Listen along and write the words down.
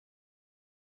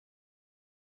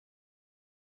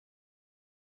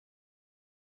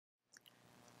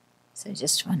So I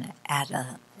just want to add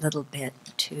a little bit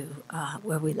to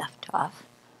where we left off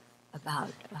about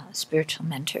spiritual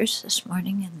mentors this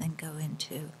morning, and then go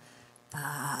into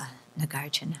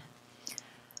Nagarjuna.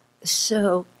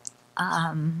 So,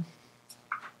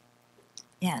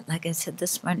 yeah, like I said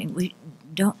this morning, we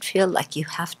don't feel like you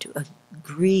have to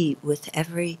agree with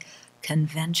every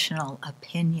conventional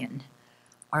opinion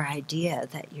or idea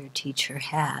that your teacher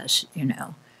has, you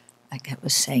know. Like I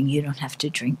was saying, you don't have to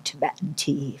drink Tibetan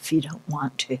tea if you don't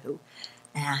want to.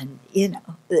 And, you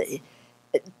know,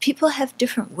 people have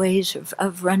different ways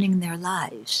of running their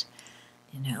lives.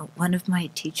 You know, one of my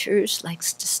teachers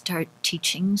likes to start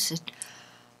teachings at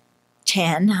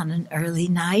 10 on an early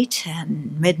night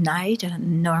and midnight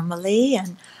and normally,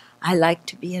 and I like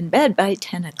to be in bed by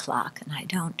 10 o'clock, and I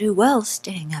don't do well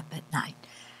staying up at night.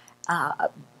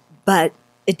 But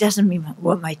it doesn't mean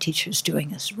what my teacher's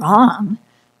doing is wrong.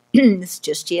 It's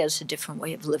just he has a different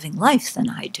way of living life than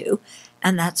I do.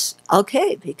 And that's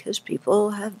okay, because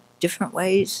people have different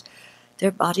ways.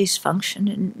 Their bodies function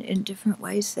in different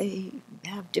ways. They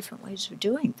have different ways of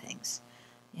doing things.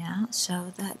 Yeah,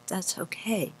 so that's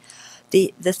okay.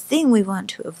 The thing we want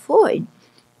to avoid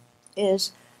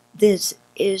is this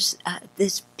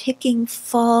picking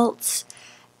faults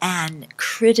and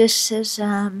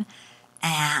criticism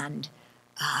and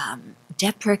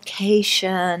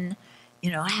deprecation, you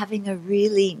know, having a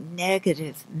really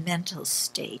negative mental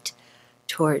state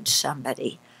towards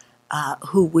somebody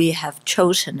who we have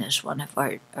chosen as one of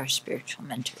our spiritual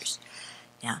mentors.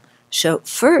 Yeah. So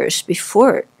first,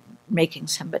 before making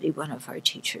somebody one of our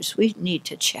teachers, we need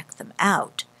to check them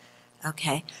out,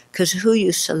 okay? Because who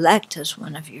you select as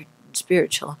one of your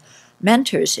spiritual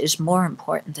mentors is more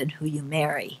important than who you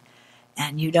marry.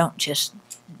 And you don't just,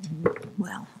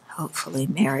 well, hopefully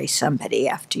marry somebody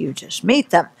after you just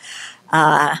meet them.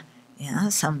 Yeah,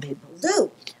 some people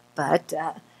do. But,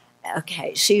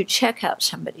 okay, so you check out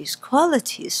somebody's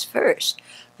qualities first.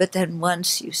 But then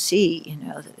once you see, you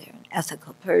know, that they're an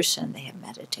ethical person, they have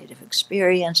meditative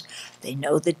experience, they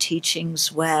know the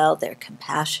teachings well, they're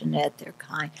compassionate, they're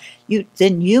kind,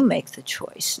 then you make the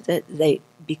choice that they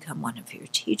become one of your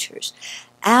teachers.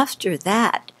 After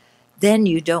that, then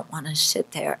you don't want to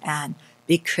sit there and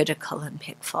be critical and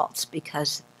pick faults,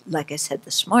 because, like I said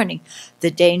this morning,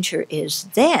 the danger is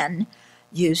then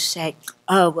you say,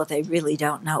 oh, well, they really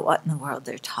don't know what in the world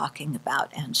they're talking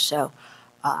about, and so,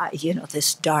 you know,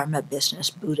 this Dharma business,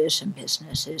 Buddhism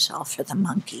business is all for the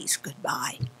monkeys,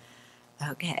 goodbye.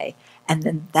 Okay, and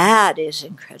then that is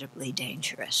incredibly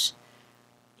dangerous.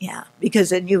 Yeah, because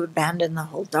then you abandon the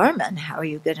whole Dharma, and how are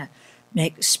you going to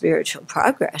make spiritual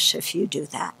progress if you do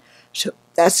that? So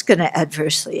that's going to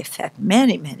adversely affect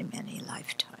many, many, many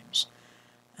lifetimes.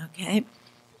 Okay?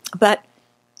 But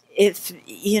if,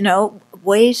 you know,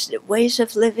 ways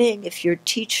of living, if your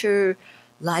teacher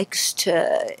likes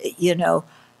to, you know,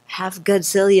 have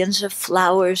gazillions of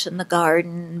flowers in the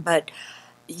garden, but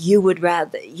you would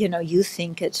rather, you know, you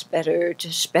think it's better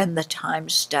to spend the time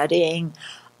studying,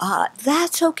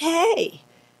 that's okay,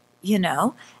 you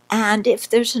know. And if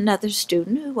there's another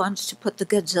student who wants to put the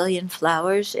gazillion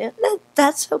flowers in,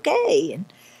 that's okay.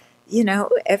 And, you know,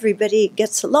 everybody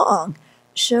gets along.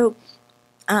 So,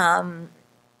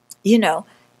 you know,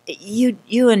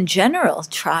 you in general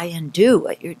try and do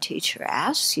what your teacher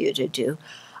asks you to do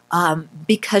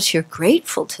because you're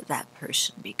grateful to that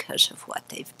person because of what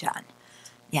they've done.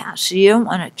 Yeah, so you don't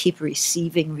want to keep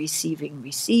receiving,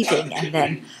 and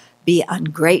then be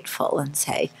ungrateful and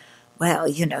say, well,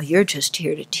 you know, you're just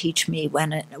here to teach me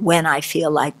when I feel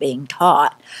like being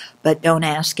taught, but don't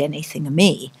ask anything of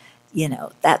me. You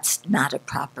know, that's not a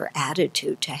proper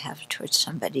attitude to have towards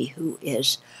somebody who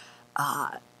is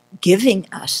giving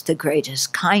us the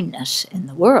greatest kindness in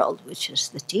the world, which is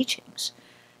the teachings.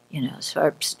 You know,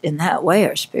 so in that way,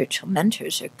 our spiritual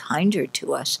mentors are kinder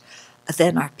to us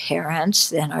than our parents,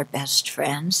 than our best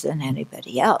friends, than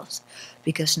anybody else,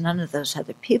 because none of those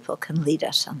other people can lead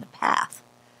us on the path.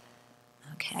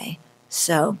 Okay,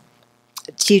 so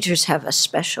teachers have a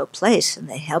special place, and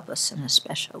they help us in a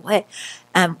special way.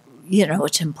 And, you know,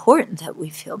 it's important that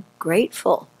we feel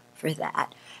grateful for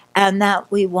that, and that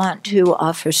we want to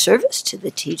offer service to the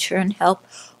teacher and help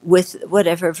with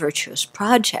whatever virtuous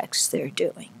projects they're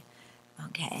doing.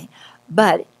 Okay,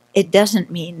 but it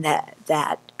doesn't mean that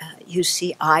you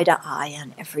see eye to eye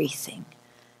on everything.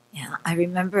 Yeah, I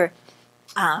remember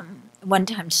one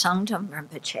time Sangdom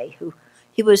Rinpoche,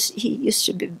 he used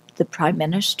to be the prime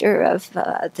minister of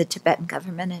the Tibetan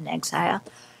government in exile.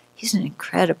 He's an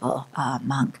incredible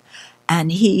monk,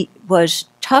 And he was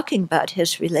talking about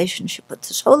his relationship with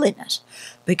His Holiness,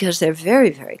 because they're very,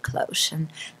 very close, and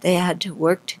they had to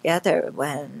work together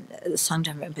when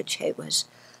Sangdam Rinpoche was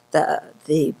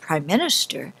the prime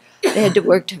minister. They had to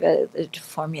work together to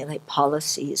formulate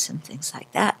policies and things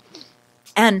like that.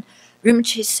 And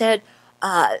Rinpoche said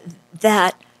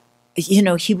that,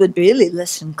 he would really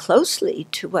listen closely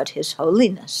to what His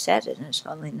Holiness said and His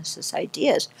Holiness's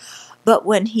ideas. But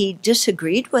when he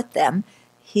disagreed with them,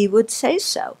 he would say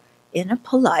so in a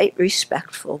polite,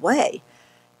 respectful way.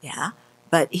 Yeah,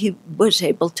 but he was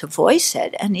able to voice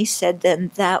it, and he said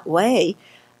then that way,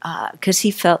 because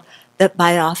he felt that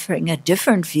by offering a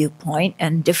different viewpoint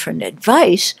and different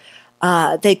advice,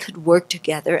 they could work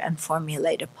together and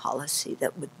formulate a policy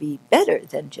that would be better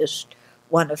than just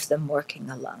one of them working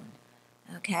alone.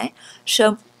 Okay,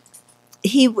 so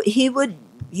he would,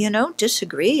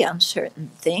 disagree on certain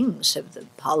things of the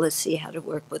policy, how to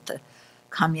work with the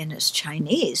communist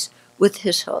Chinese with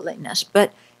His Holiness,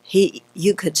 but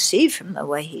you could see from the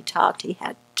way he talked, he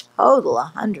had total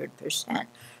 100%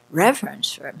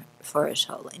 reverence for His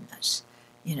Holiness.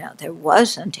 There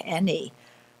wasn't any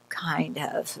kind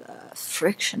of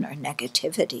friction or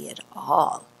negativity at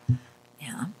all.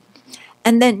 Yeah.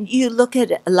 And then you look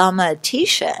at Lama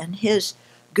Atisha and his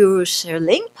guru Sir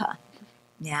Lingpa,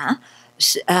 yeah,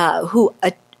 who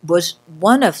was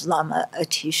one of Lama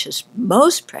Atisha's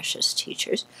most precious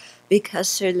teachers, because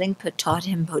Sir Lingpa taught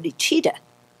him bodhicitta.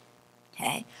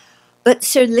 Okay, but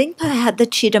Sir Lingpa had the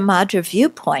Chittamadra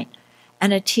viewpoint,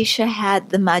 and Atisha had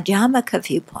the Madhyamaka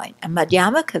viewpoint. And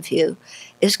Madhyamaka view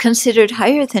is considered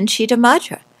higher than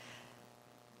Chittamadra.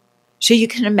 So you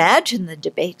can imagine the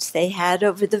debates they had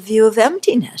over the view of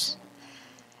emptiness,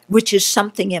 which is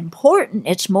something important.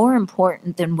 It's more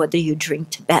important than whether you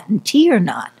drink Tibetan tea or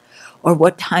not, or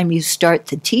what time you start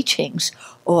the teachings,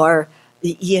 or,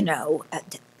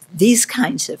 these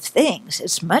kinds of things.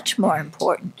 It's much more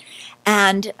important.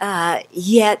 And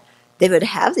yet they would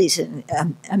have these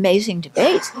amazing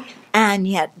debates, and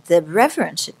yet the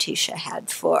reverence Atisha had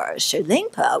for Sir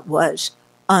Lingpa was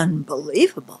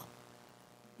unbelievable.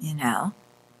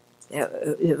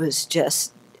 It was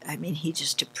just, he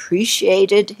just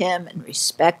appreciated him and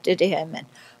respected him and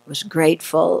was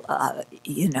grateful,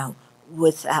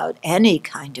 without any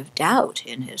kind of doubt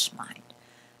in his mind.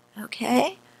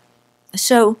 Okay?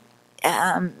 So,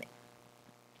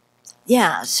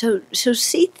 so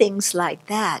see things like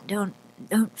that. Don't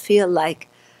feel like,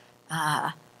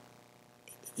 like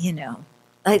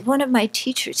one of my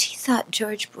teachers, he thought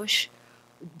George Bush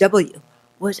W.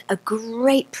 was a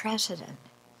great president,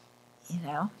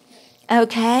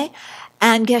 Okay?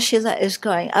 And Geshe-la is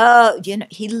going,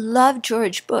 he loved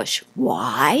George Bush.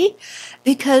 Why?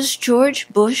 Because George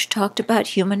Bush talked about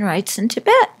human rights in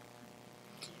Tibet.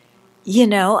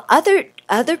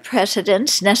 Other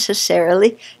presidents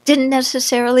didn't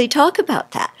necessarily talk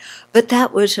about that. But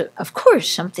that was, of course,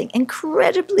 something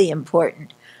incredibly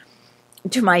important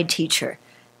to my teacher.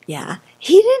 Yeah,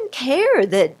 he didn't care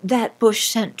that Bush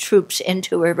sent troops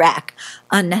into Iraq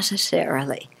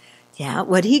unnecessarily. Yeah,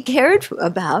 what he cared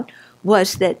about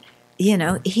was that,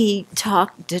 he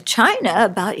talked to China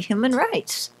about human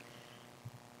rights.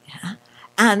 Yeah.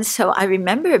 And so I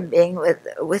remember being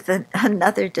with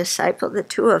another disciple, the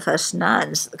two of us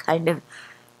nuns, kind of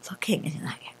looking and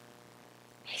like,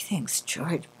 he thinks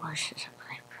George Bush is a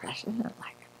great president,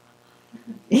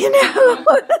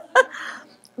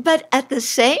 But at the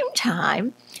same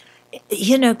time,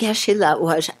 Geshe-la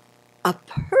was a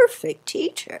perfect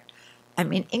teacher.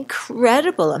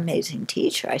 Incredible, amazing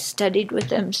teacher. I studied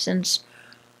with him since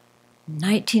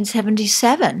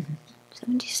 1977.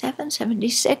 77,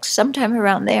 76, sometime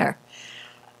around there.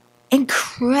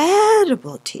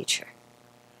 Incredible teacher.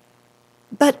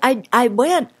 But I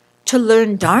went to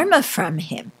learn Dharma from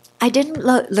him. I didn't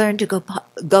learn to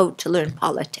go to learn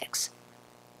politics.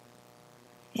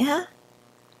 Yeah?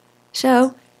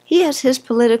 So he has his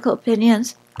political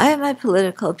opinions. I have my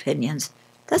political opinions.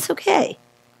 That's okay.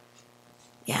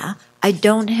 Yeah? I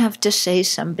don't have to say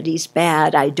somebody's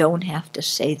bad. I don't have to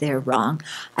say they're wrong.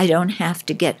 I don't have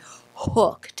to get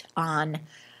hooked on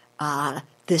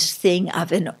this thing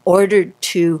of, in order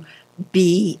to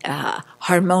be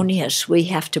harmonious, we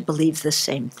have to believe the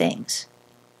same things.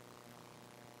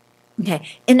 Okay,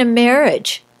 in a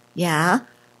marriage, yeah,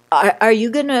 are you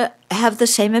going to have the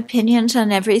same opinions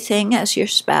on everything as your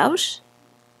spouse?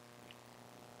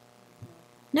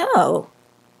 No.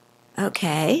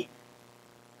 Okay.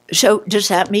 So does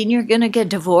that mean you're going to get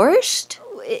divorced?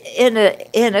 In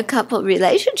a couple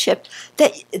relationship,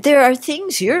 that there are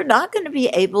things you're not going to be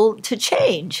able to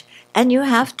change, and you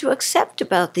have to accept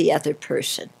about the other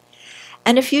person.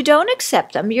 And if you don't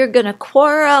accept them, you're going to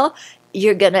quarrel,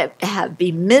 you're going to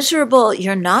be miserable,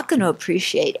 you're not going to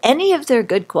appreciate any of their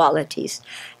good qualities.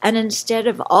 And instead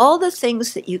of all the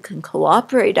things that you can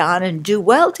cooperate on and do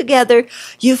well together,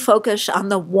 you focus on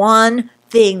the one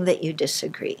thing that you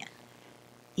disagree in.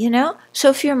 You know? So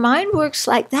if your mind works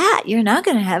like that, you're not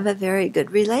going to have a very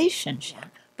good relationship.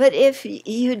 But if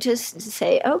you just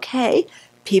say, okay,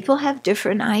 people have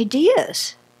different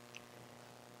ideas.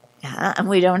 Yeah, and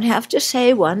we don't have to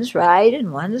say one's right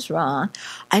and one's wrong.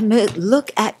 I mean,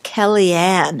 look at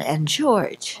Kellyanne and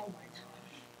George.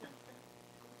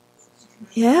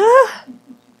 Yeah?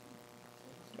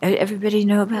 Everybody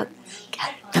know about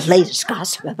the latest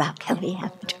gossip about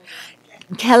Kellyanne?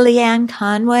 Kellyanne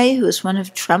Conway, who is one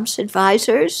of Trump's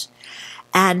advisors,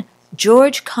 and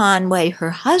George Conway, her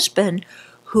husband,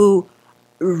 who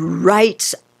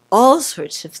writes all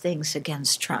sorts of things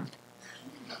against Trump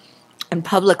and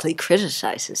publicly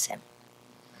criticizes him.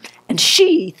 And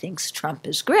she thinks Trump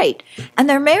is great. And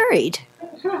they're married.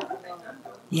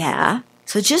 Yeah.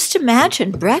 So just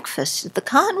imagine breakfast at the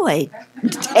Conway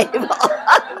table.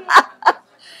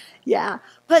 Yeah.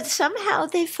 But somehow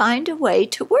they find a way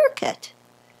to work it,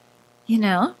 you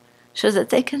know, so that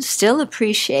they can still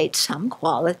appreciate some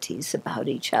qualities about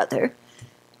each other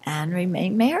and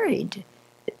remain married.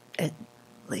 At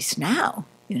least now,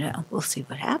 you know, we'll see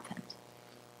what happens.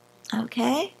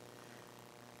 Okay?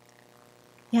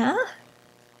 Yeah?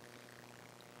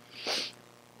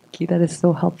 Thank you. That is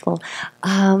so helpful.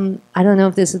 I don't know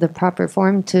if this is the proper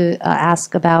form to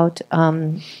ask about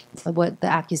what the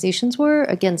accusations were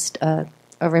against a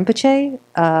Rinpoche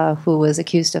who was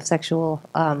accused of sexual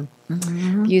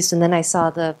abuse. And then I saw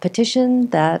the petition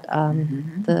that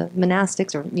the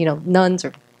monastics or, you know, nuns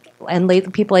or and lay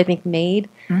people, I think, made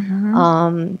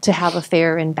to have a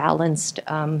fair and balanced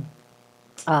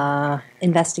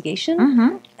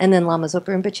investigation. And then Lama Zopa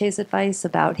Rinpoche's advice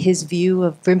about his view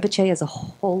of Rinpoche as a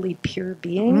wholly pure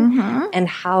being and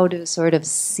how to sort of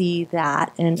see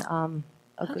that in a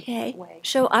good way.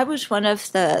 So I was one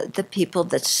of the people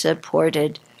that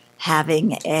supported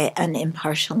having an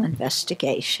impartial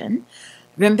investigation.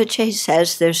 Rinpoche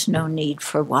says there's no need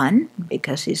for one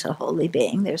because he's a holy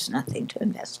being. There's nothing to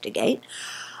investigate.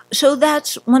 So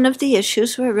that's one of the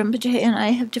issues where Rinpoche and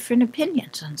I have different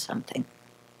opinions on something.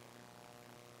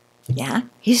 Yeah,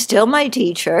 he's still my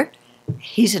teacher.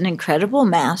 He's an incredible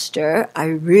master. I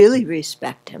really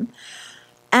respect him.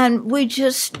 And we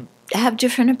just have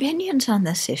different opinions on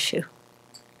this issue.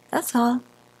 That's all.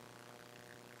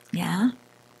 Yeah.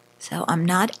 So I'm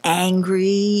not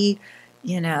angry,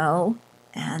 you know,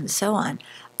 and so on.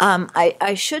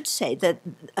 I should say that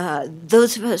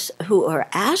those of us who are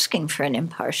asking for an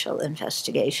impartial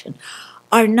investigation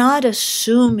are not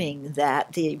assuming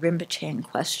that the Rinpoche in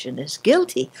question is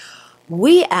guilty.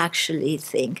 We actually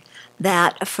think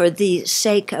that for the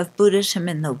sake of Buddhism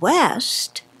in the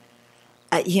West,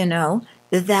 you know,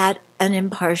 that an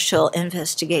impartial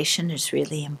investigation is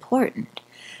really important.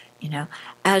 You know,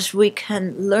 as we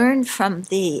can learn from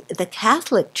the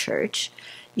Catholic Church,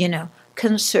 you know,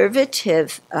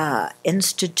 conservative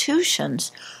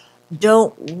institutions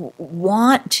don't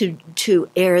want to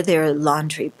air their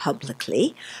laundry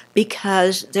publicly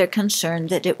because they're concerned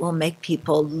that it will make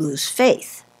people lose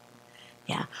faith.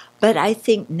 Yeah, but I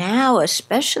think now,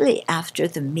 especially after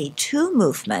the Me Too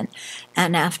movement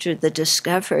and after the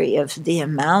discovery of the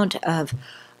amount of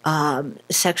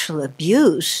sexual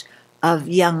abuse of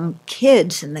young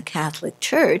kids in the Catholic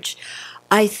Church,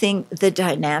 I think the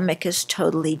dynamic is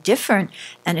totally different.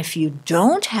 And if you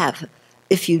don't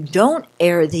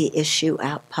air the issue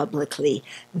out publicly,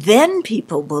 then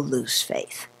people will lose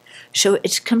faith. So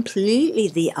it's completely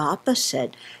the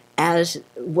opposite as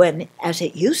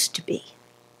it used to be.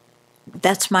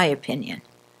 That's my opinion.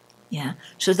 Yeah.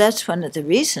 So that's one of the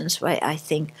reasons why I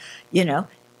think, you know,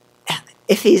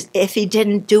 if he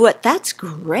didn't do it, that's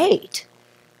great.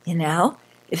 You know,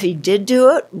 if he did do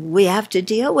it, we have to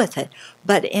deal with it.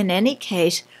 But in any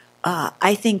case,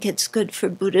 I think it's good for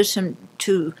Buddhism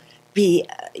to be,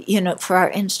 you know, for our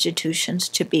institutions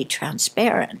to be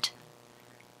transparent.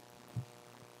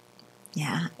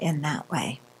 Yeah, in that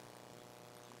way.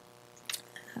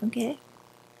 Okay.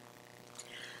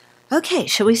 Okay,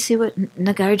 shall we see what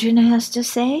Nagarjuna has to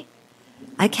say?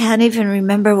 I can't even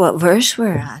remember what verse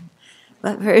we're on.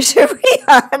 What verse are we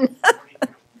on?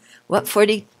 What,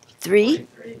 43?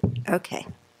 Okay.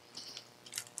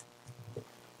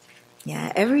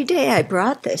 Yeah, every day I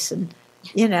brought this and,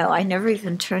 you know, I never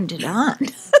even turned it on.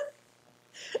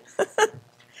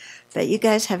 But you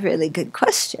guys have really good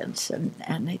questions, and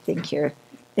I think you're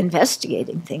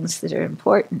investigating things that are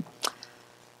important.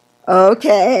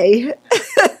 Okay.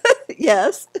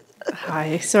 Yes.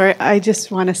 Hi. Sorry, I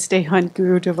just want to stay on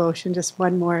guru devotion just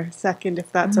one more second,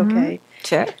 if that's okay.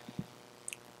 Sure.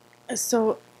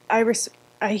 So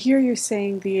I hear you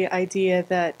saying the idea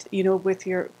that, you know, with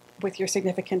your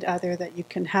significant other, that you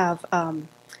can have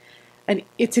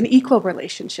it's an equal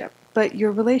relationship, but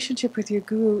your relationship with your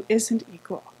guru isn't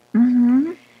equal.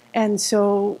 Mm-hmm. And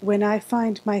so when I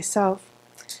find myself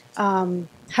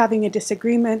having a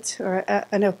disagreement or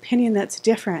an opinion that's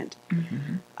different,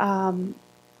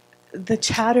 the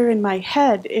chatter in my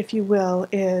head, if you will,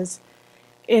 it's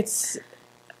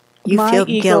You my feel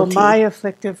ego, guilty. my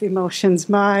afflictive emotions,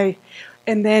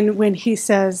 and then when he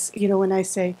says, you know, when I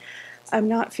say, I'm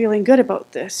not feeling good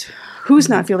about this, who's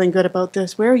not feeling good about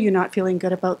this? Where are you not feeling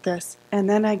good about this? And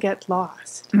then I get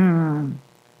lost.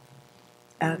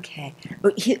 Okay.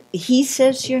 But he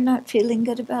says you're not feeling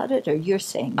good about it, or you're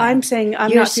saying that? I'm saying I'm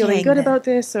You're not feeling saying good that. about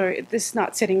this, or this is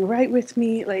not sitting right with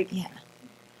me. Like, Yeah.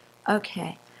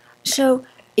 Okay. So,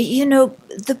 you know,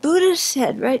 the Buddha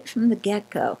said right from the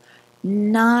get-go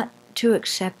not to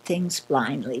accept things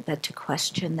blindly, but to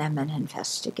question them and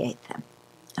investigate them.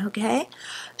 Okay?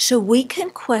 So we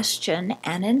can question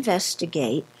and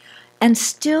investigate and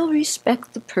still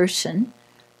respect the person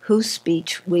whose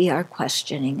speech we are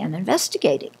questioning and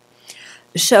investigating.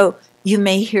 So you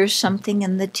may hear something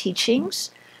in the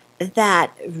teachings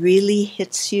that really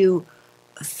hits you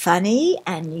funny,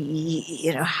 and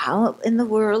you know, how in the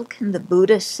world can the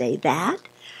Buddha say that?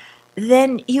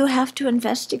 Then you have to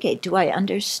investigate. Do I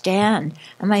understand?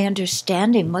 Am I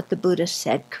understanding what the Buddha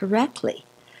said correctly?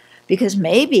 Because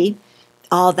maybe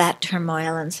all that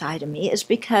turmoil inside of me is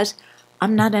because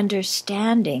I'm not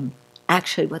understanding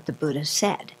actually what the Buddha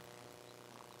said.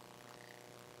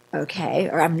 Okay?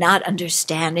 Or I'm not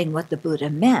understanding what the Buddha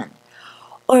meant.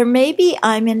 Or maybe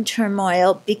I'm in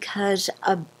turmoil because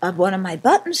of one of my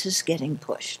buttons is getting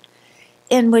pushed,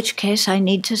 in which case I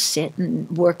need to sit and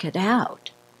work it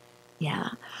out.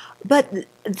 Yeah. But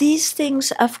these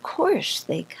things, of course,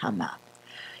 they come up.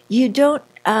 You don't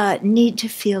need to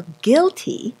feel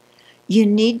guilty. You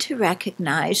need to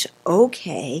recognize,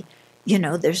 okay, you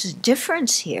know, there's a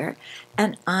difference here,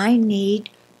 and I need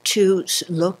to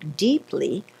look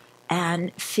deeply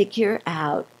and figure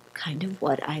out kind of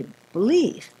what I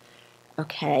believe,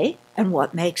 okay, and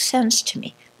what makes sense to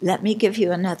me. Let me give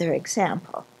you another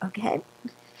example, okay?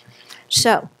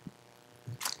 So,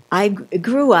 I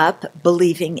grew up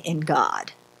believing in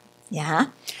God, yeah?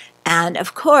 And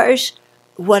of course,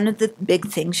 one of the big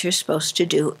things you're supposed to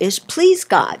do is please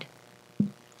God,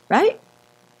 right?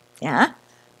 Yeah?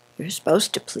 You're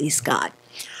supposed to please God.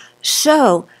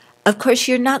 So, of course,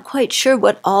 you're not quite sure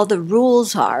what all the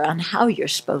rules are on how you're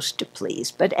supposed to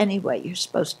please, but anyway, you're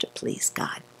supposed to please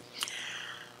God.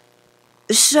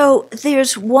 So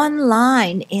there's one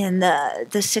line in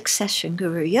the Succession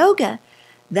Guru Yoga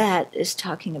that is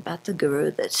talking about the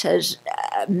Guru that says,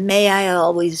 may I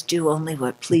always do only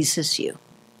what pleases you.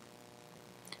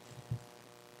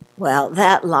 Well,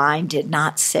 that line did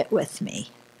not sit with me,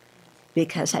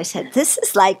 because I said, this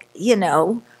is like, you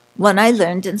know, when I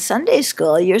learned in Sunday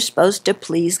school, you're supposed to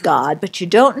please God, but you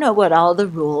don't know what all the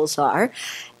rules are.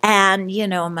 And, you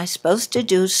know, am I supposed to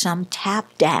do some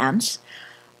tap dance,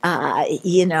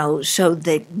 you know, so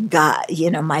that God, you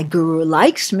know, my guru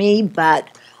likes me, but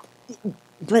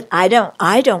I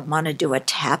don't want to do a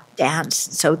tap dance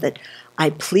so that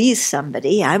I please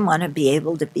somebody. I want to be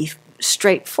able to be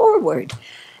straightforward.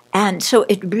 And so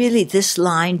it really, this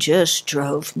line just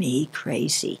drove me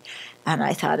crazy. And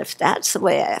I thought, if that's the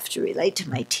way I have to relate to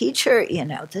my teacher, you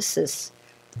know, this is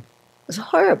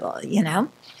horrible, you know.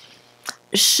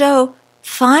 So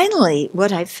finally,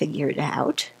 what I figured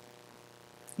out,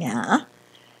 yeah,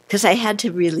 because I had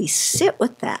to really sit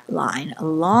with that line a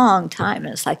long time.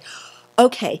 And it's like,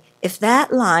 okay, if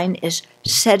that line is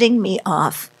setting me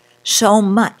off so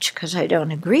much because I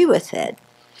don't agree with it,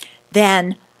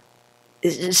 then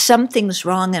something's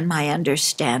wrong in my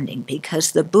understanding,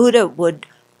 because the Buddha would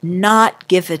not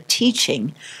give a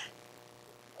teaching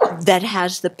that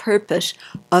has the purpose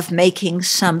of making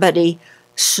somebody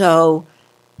so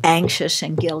anxious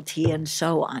and guilty and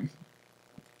so on.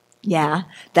 Yeah,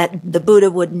 that the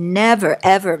Buddha would never,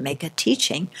 ever make a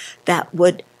teaching that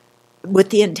would,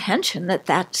 with the intention that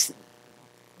that's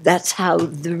how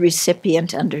the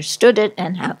recipient understood it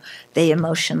and how they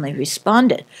emotionally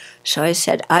responded. So I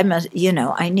said, I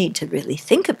need to really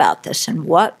think about this, and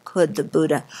what could the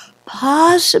Buddha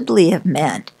possibly have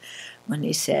meant when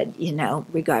he said, you know,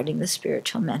 regarding the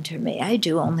spiritual mentor, may I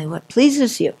do only what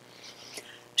pleases you.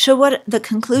 So what the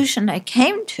conclusion I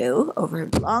came to over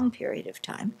a long period of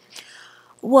time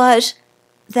was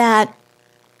that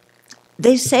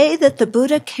they say that the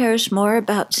Buddha cares more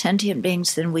about sentient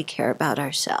beings than we care about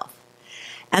ourselves.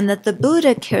 And that the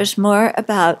Buddha cares more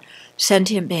about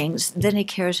sentient beings than he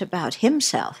cares about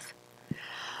himself.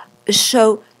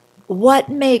 So what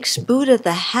makes Buddha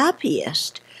the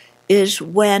happiest is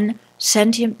when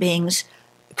sentient beings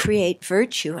create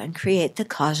virtue and create the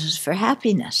causes for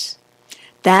happiness.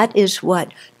 That is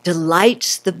what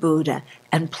delights the Buddha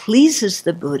and pleases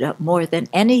the Buddha more than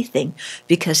anything,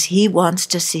 because he wants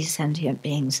to see sentient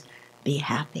beings be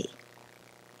happy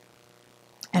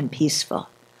and peaceful.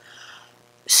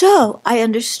 So I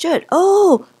understood,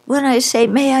 when I say,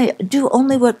 may I do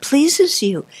only what pleases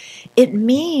you, it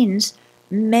means,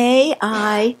 may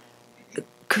I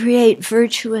create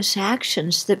virtuous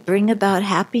actions that bring about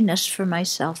happiness for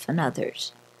myself and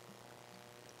others.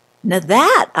 Now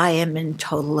that I am in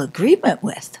total agreement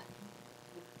with.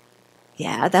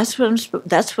 Yeah, that's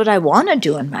what I want to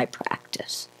do in my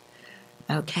practice.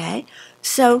 Okay?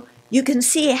 So you can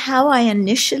see how I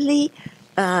initially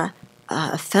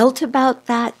felt about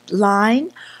that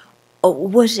line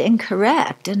was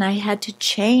incorrect, and I had to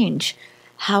change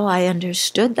how I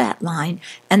understood that line,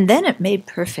 and then it made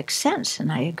perfect sense,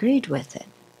 and I agreed with it.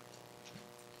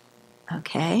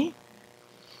 Okay?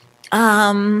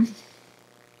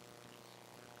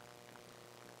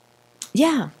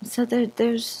 Yeah, so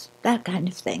there's that kind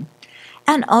of thing.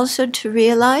 And also to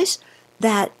realize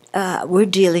that we're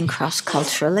dealing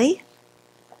cross-culturally.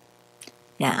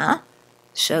 Yeah.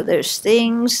 So there's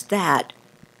things that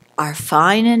are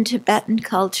fine in Tibetan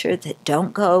culture that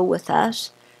don't go with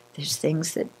us. There's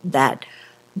things that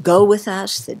go with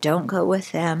us that don't go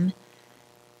with them.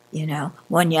 You know,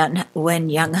 when young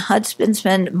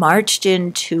husbandsmen marched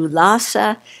into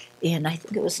Lhasa in, I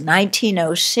think it was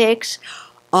 1906,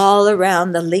 all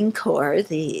around the Linkor,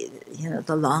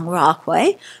 the long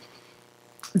rockway,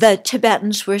 the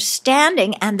Tibetans were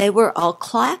standing and they were all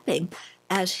clapping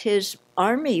as his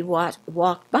army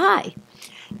walked by.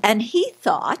 And he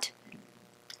thought,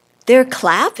 they're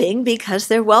clapping because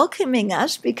they're welcoming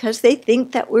us, because they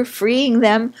think that we're freeing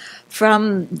them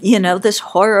from, this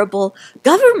horrible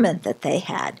government that they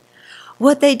had.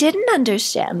 What they didn't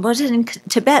understand was that in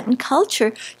Tibetan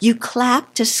culture, you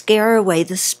clap to scare away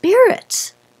the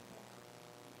spirits.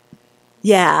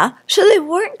 Yeah, so they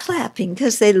weren't clapping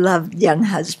because they loved young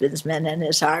husbandsman and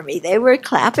his army. They were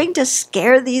clapping to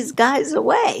scare these guys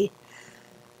away.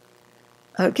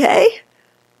 Okay?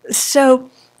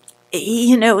 So,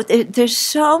 there's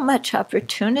so much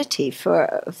opportunity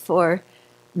for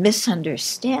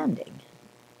misunderstanding.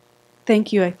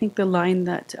 Thank you. I think the line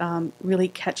that really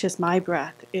catches my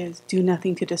breath is, do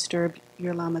nothing to disturb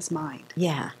your Lama's mind.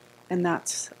 Yeah. And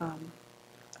that's,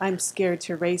 I'm scared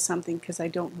to raise something because I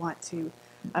don't want to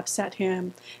upset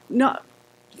him. Not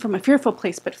from a fearful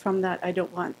place, but from that I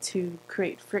don't want to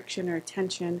create friction or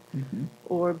tension,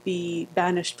 or be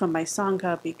banished from my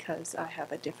Sangha because I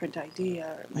have a different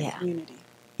idea or my community.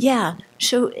 Yeah.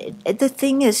 So the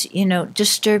thing is,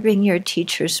 disturbing your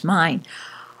teacher's mind.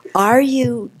 Are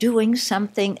you doing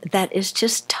something that is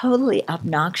just totally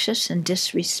obnoxious and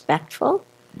disrespectful?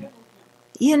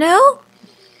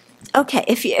 Okay,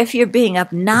 if you're being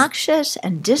obnoxious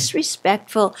and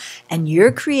disrespectful and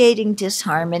you're creating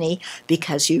disharmony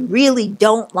because you really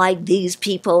don't like these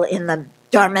people in the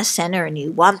Dharma Center and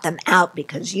you want them out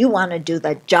because you want to do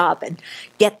the job and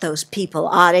get those people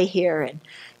out of here and,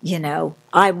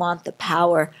 I want the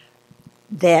power,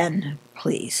 then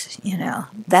please,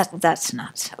 that's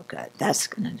not so good. That's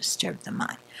going to disturb the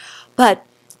mind. But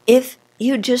if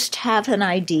you just have an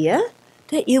idea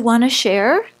that you want to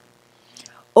share,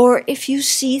 or if you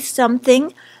see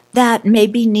something that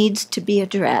maybe needs to be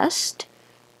addressed,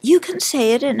 you can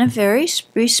say it in a very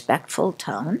respectful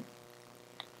tone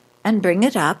and bring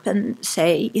it up and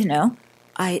say,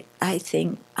 I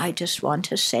think I just want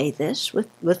to say this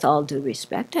with all due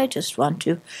respect. I just want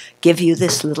to give you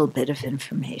this little bit of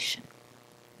information.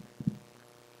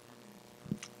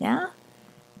 Yeah?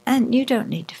 And you don't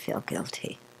need to feel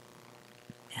guilty.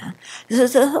 Yeah. So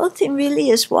the whole thing really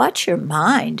is watch your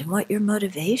mind and what your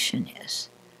motivation is.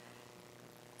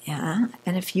 Yeah.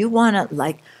 And if you want to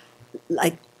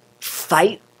like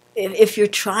fight, if you're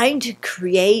trying to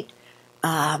create,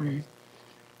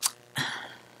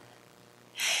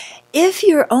 if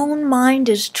your own mind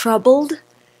is troubled,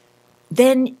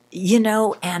 then,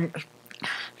 and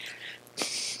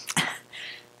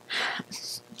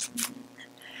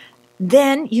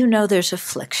then there's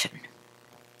affliction.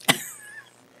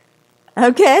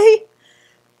 Okay?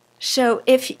 So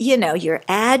if, you're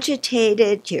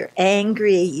agitated, you're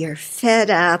angry, you're fed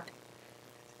up,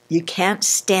 you can't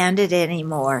stand it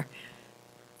anymore,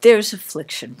 there's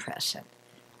affliction present.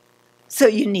 So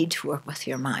you need to work with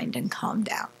your mind and calm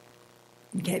down,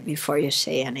 okay, before you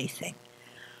say anything.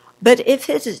 But if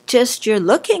it's just you're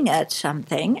looking at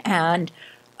something and,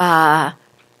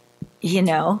 you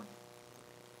know,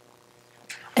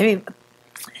 I mean,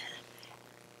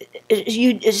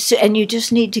 you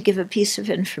just need to give a piece of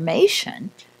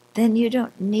information, then you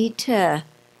don't need to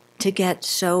get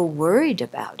so worried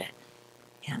about it.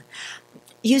 Yeah.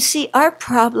 You see, our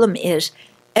problem is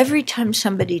every time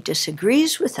somebody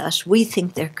disagrees with us, we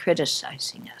think they're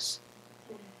criticizing us.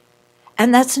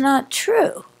 And that's not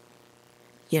true.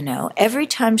 You know, every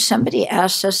time somebody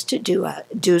asks us to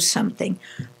do something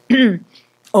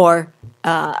or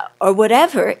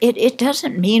whatever, it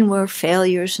doesn't mean we're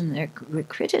failures and we're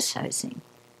criticizing,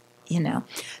 you know.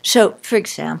 So, for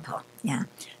example, yeah,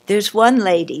 there's one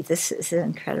lady, this is an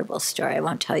incredible story. I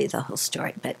won't tell you the whole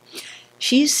story, but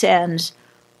she sends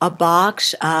a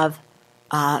box of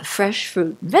fresh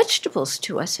fruit and vegetables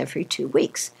to us every 2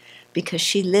 weeks because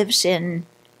she lives in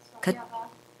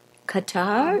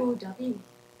Qatar? Abu Dhabi.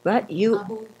 What?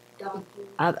 Abu Dhabi.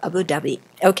 Abu Dhabi.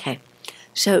 Okay.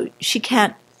 So she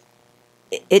can't,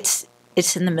 it's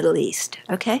in the Middle East,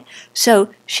 okay?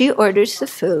 So she orders the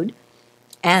food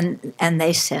and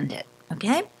they send it,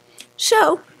 okay?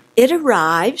 So it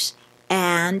arrives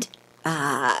and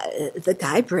the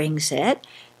guy brings it,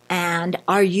 and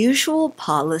our usual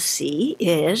policy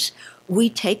is we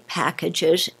take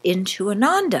packages into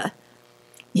Ananda,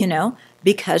 you know,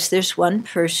 because there's one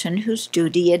person whose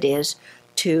duty it is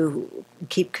to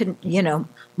keep, you know,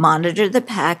 monitor the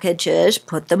packages,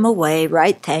 put them away,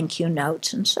 write thank you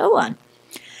notes, and so on.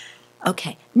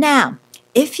 Okay, now,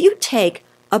 if you take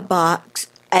a box,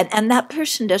 and that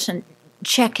person doesn't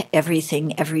check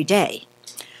everything every day,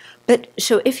 but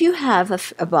so if you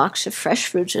have a box of fresh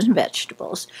fruits and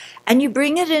vegetables, and you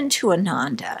bring it into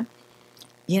Ananda,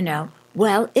 you know,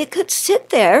 well, it could sit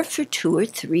there for 2 or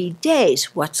 3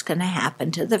 days. What's going to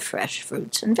happen to the fresh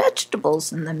fruits and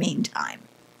vegetables in the meantime?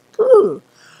 Ooh.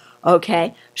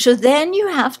 Okay, so then you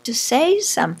have to say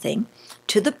something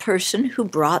to the person who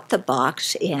brought the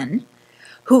box in,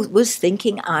 who was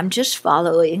thinking, I'm just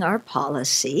following our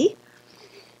policy.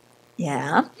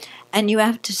 Yeah, and you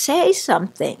have to say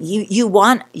something. You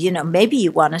want, you know, maybe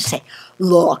you want to say,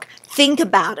 look, think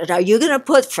about it. Are you going to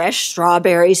put fresh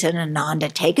strawberries in Ananda?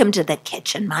 Take them to the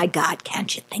kitchen. My God,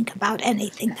 can't you think about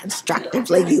anything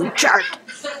constructively, you jerk?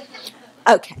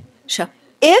 Okay, so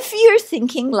if you're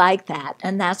thinking like that,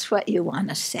 and that's what you want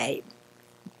to say,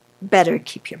 better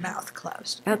keep your mouth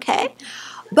closed, okay?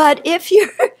 But if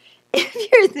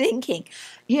you're thinking,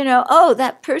 you know, oh,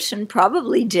 that person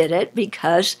probably did it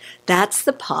because that's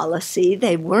the policy,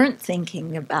 they weren't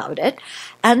thinking about it,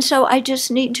 and so I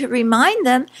just need to remind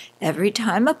them every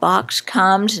time a box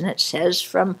comes and it says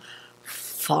from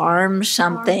farm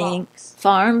something,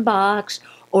 farm box,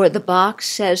 or the box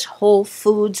says Whole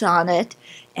Foods on it,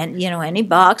 and, you know, any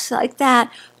box like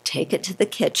that, take it to the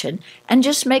kitchen and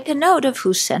just make a note of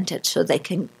who sent it so they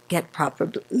can get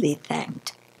properly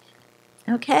thanked.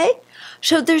 Okay?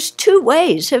 So there's 2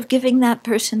 ways of giving that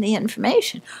person the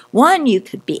information. One, you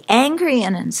could be angry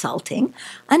and insulting.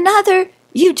 Another,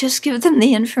 you just give them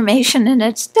the information and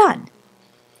it's done.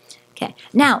 Okay.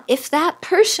 Now, if that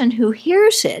person who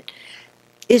hears it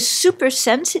is super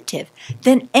sensitive,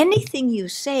 then anything you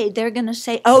say, they're going to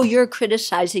say, oh, you're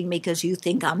criticizing me because you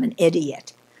think I'm an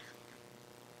idiot.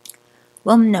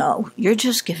 Well, no, you're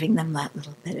just giving them that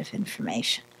little bit of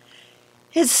information.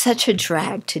 It's such a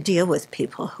drag to deal with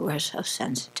people who are so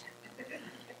sensitive.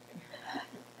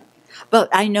 But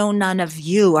I know none of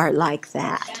you are like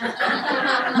that.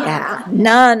 Yeah,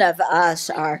 none of us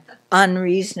are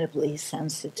unreasonably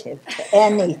sensitive to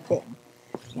anything.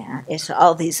 Yeah, it's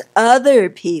all these other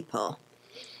people.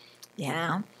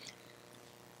 Yeah.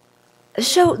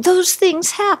 So those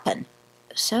things happen.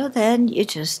 So then you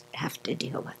just have to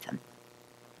deal with them.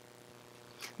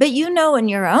 But you know in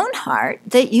your own heart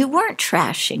that you weren't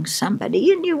trashing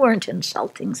somebody and you weren't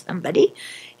insulting somebody.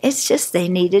 It's just they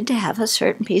needed to have a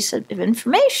certain piece of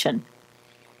information.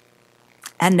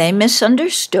 And they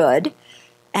misunderstood.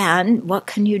 And what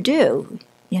can you do?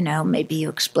 You know, maybe you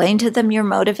explain to them your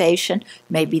motivation.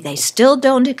 Maybe they still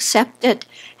don't accept it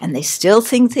and they still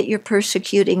think that you're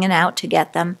persecuting and out to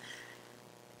get them.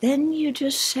 Then you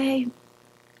just say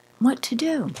what to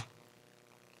do.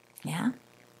 Yeah?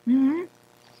 Mm-hmm.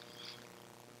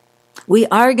 We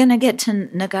are going to get to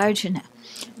Nagarjuna.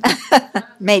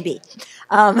 Maybe.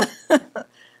 Yeah.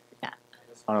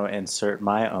 I want to insert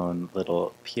my own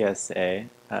little PSA.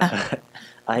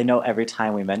 I know every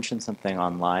time we mention something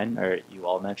online, or you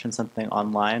all mention something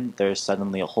online, there's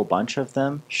suddenly a whole bunch of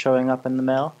them showing up in the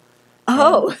mail.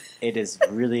 Oh. And it is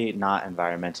really not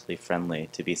environmentally friendly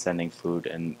to be sending food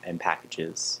in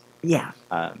packages. Yeah.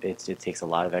 It takes a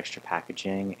lot of extra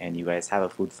packaging, and you guys have a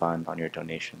food fund on your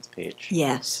donations page.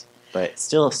 Yes. But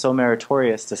still so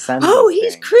meritorious to send Oh, those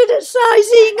he's things.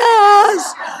 criticizing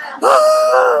us.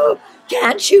 Oh,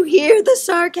 can't you hear the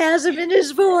sarcasm in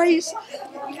his voice?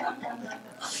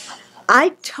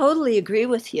 I totally agree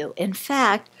with you. In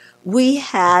fact, we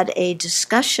had a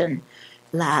discussion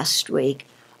last week,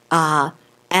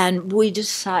 and we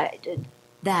decided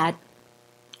that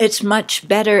it's much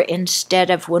better, instead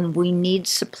of when we need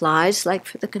supplies, like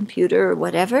for the computer or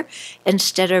whatever,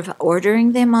 instead of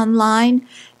ordering them online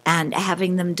and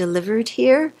having them delivered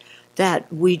here,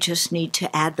 that we just need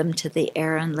to add them to the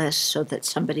errand list so that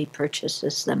somebody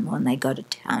purchases them when they go to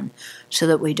town, so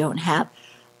that we don't have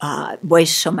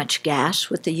waste so much gas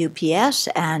with the UPS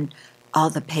and all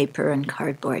the paper and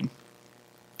cardboard.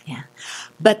 Yeah.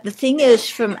 But the thing is,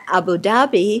 from Abu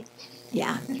Dhabi,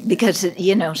 yeah, because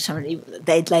somebody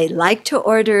they like to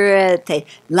order it. They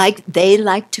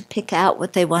like to pick out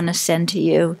what they want to send to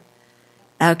you.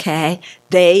 Okay,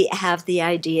 they have the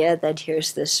idea that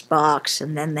here's this box,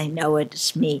 and then they know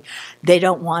it's me. They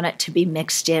don't want it to be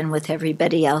mixed in with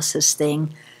everybody else's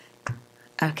thing.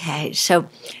 Okay, so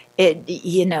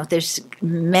there's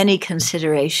many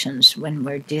considerations when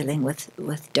we're dealing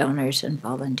with donors and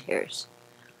volunteers.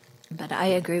 But I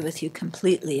agree with you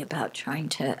completely about trying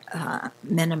to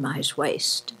minimize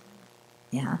waste.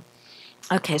 Yeah.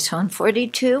 Okay, so in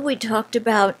 42, we talked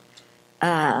about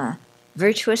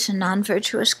virtuous and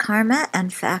non-virtuous karma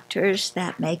and factors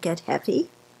that make it heavy.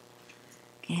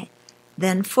 Okay.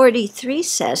 Then 43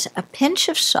 says, a pinch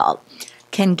of salt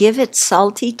can give its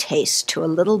salty taste to a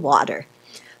little water,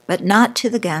 but not to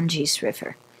the Ganges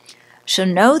River. So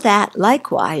know that,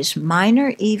 likewise,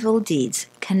 minor evil deeds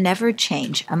can never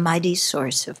change a mighty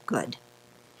source of good.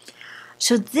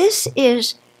 So this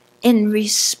is in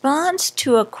response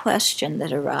to a question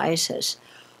that arises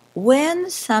when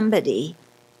somebody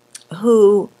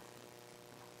who,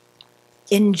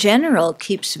 in general,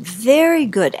 keeps very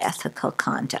good ethical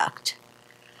conduct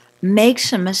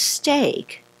makes a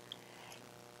mistake.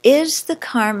 Is the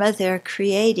karma they're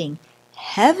creating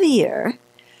heavier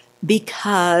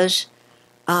because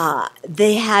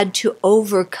they had to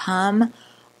overcome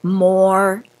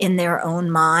more in their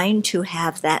own mind to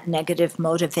have that negative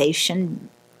motivation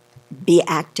be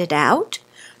acted out?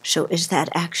 So is that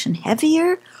action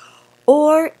heavier?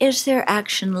 Or is their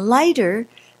action lighter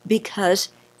because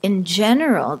in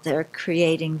general they're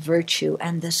creating virtue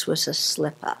and this was a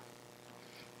slip-up?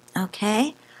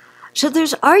 Okay? So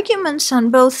there's arguments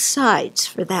on both sides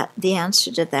for the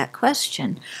answer to that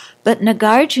question. But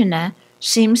Nagarjuna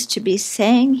seems to be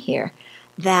saying here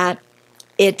that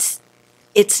it's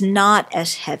not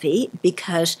as heavy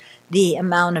because the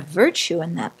amount of virtue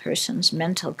in that person's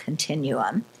mental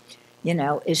continuum,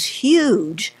 is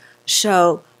huge.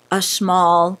 So a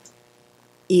small,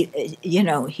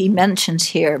 he mentions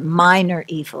here minor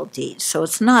evil deeds. So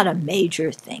it's not a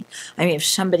major thing. I mean, if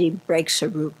somebody breaks a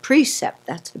root precept,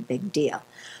 that's a big deal.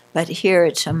 But here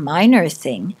it's a minor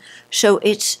thing. So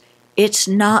it's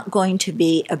not going to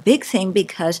be a big thing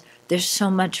because there's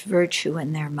so much virtue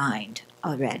in their mind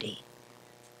already.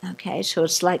 Okay, so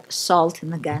it's like salt in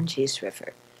the Ganges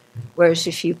River. Whereas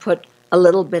if you put a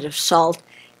little bit of salt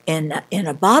in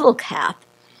a bottle cap,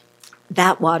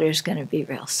 that water is going to be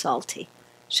real salty.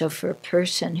 So for a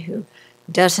person who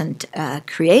doesn't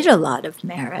create a lot of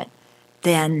merit,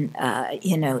 then,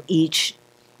 each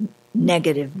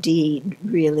negative deed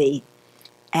really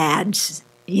adds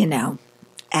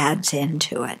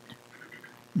into it.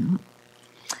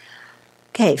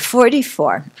 Okay,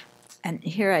 44. And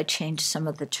here I changed some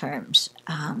of the terms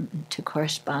to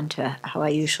correspond to how I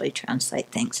usually translate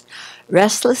things.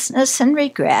 Restlessness and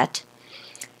regret,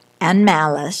 and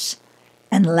malice,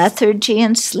 and lethargy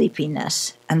and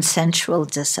sleepiness, and sensual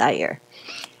desire,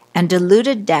 and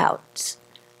deluded doubts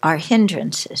are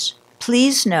hindrances.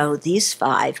 Please know these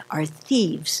 5 are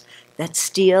thieves that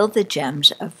steal the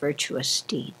gems of virtuous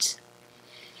deeds.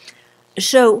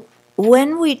 So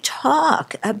when we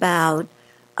talk about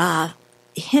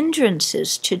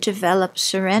hindrances to develop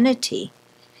serenity,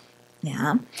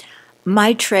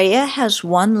 Maitreya has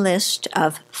one list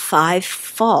of 5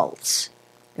 faults.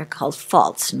 They're called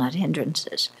faults, not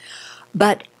hindrances.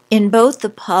 But in both the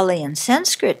Pali and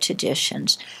Sanskrit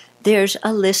traditions, there's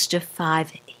a list of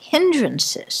 5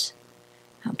 hindrances.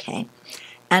 Okay?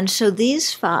 And so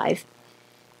these 5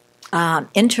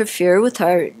 interfere with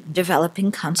our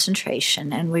developing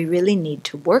concentration, and we really need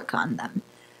to work on them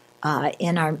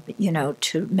in our,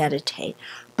 to meditate.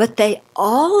 But they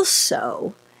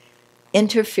also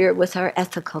interfere with our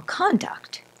ethical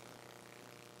conduct.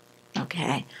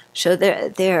 Okay, so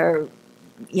they're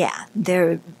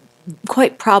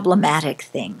quite problematic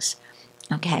things.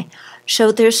 Okay,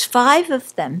 so there's 5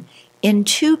 of them. In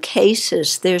 2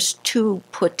 cases, there's 2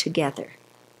 put together.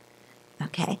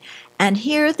 Okay, and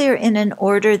here they're in an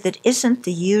order that isn't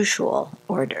the usual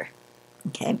order.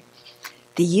 Okay,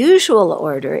 the usual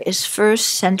order is first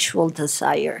sensual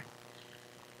desire.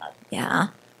 Yeah,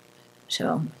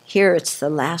 so here it's the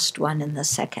last one in the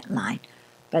second line.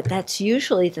 But that's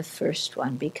usually the first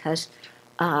one because,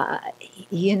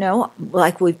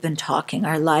 like we've been talking,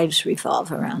 our lives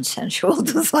revolve around sensual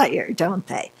desire, don't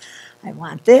they? I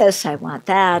want this, I want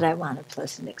that, I want a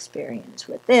pleasant experience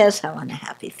with this, I want a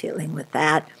happy feeling with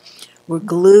that. We're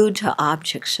glued to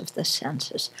objects of the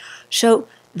senses. So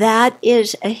that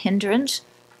is a hindrance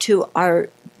to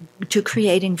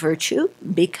creating virtue,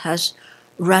 because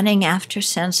running after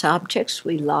sense objects,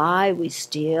 we lie, we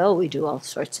steal, we do all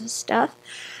sorts of stuff.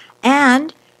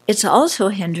 And it's also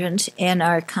a hindrance in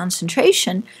our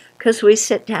concentration, because we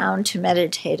sit down to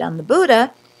meditate on the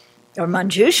Buddha, or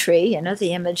Manjushri,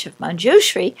 the image of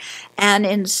Manjushri, and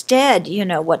instead,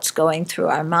 what's going through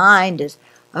our mind is,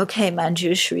 okay,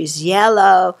 Manjushri's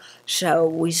yellow, so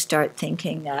we start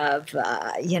thinking of,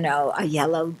 a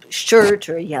yellow shirt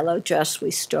or a yellow dress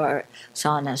we saw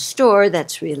in a store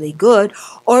that's really good.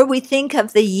 Or we think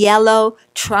of the yellow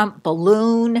Trump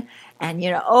balloon, and,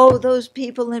 those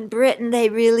people in Britain, they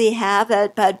really have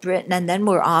it, but Britain, and then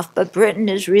we're off, but Britain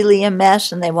is really a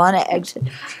mess, and they want to exit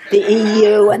the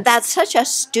EU, and that's such a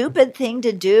stupid thing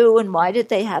to do, and why did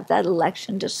they have that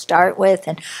election to start with,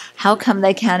 and how come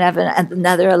they can't have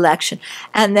another election?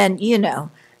 And then,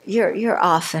 you're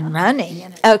off and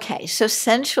running. Okay, so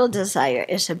sensual desire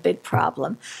is a big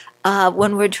problem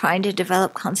when we're trying to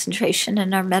develop concentration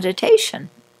in our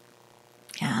meditation.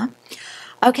 Yeah.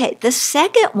 Okay, the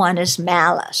second one is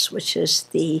malice, which is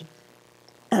the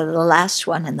last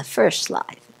one in the first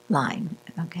line.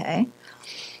 Okay,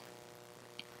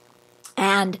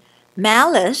 and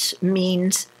malice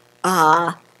means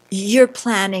you're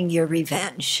planning your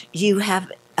revenge. You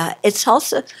have. It's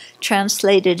also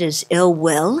translated as ill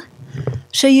will.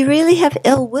 So you really have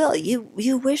ill will.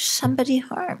 You wish somebody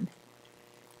harm.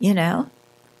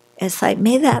 It's like,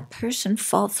 may that person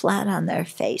fall flat on their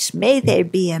face. May they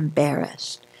be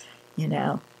embarrassed.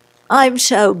 I'm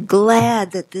so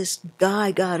glad that this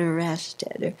guy got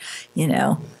arrested.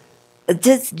 Or,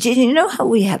 do you know how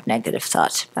we have negative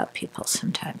thoughts about people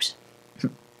sometimes?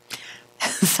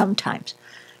 Sometimes.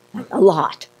 A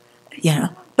lot.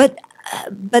 But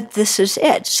this is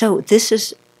it. So this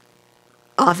is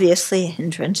obviously a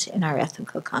hindrance in our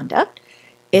ethical conduct.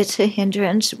 It's a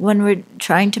hindrance when we're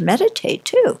trying to meditate,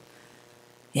 too.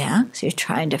 Yeah, so you're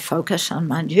trying to focus on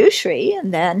Manjushri,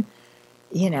 and then,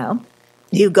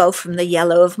 you go from the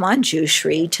yellow of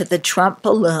Manjushri to the Trump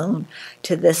balloon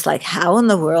to this, like, how in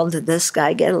the world did this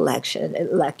guy get elected,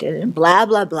 and blah,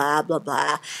 blah, blah, blah,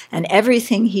 blah, and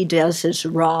everything he does is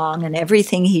wrong, and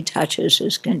everything he touches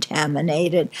is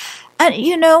contaminated. And,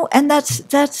 and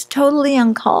that's totally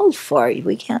uncalled for.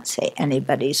 We can't say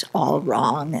anybody's all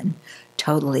wrong and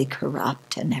totally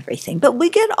corrupt and everything, but we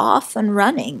get off and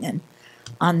running and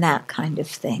on that kind of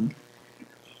thing.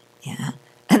 Yeah.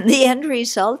 And the end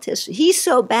result is, he's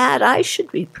so bad, I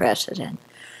should be president.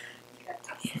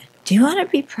 Yeah. Do you want to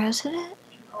be president?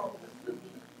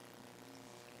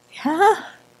 Yeah.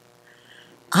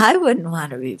 I wouldn't want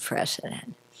to be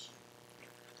president.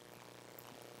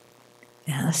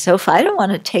 Yeah. So if I don't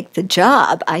want to take the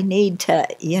job, I need to,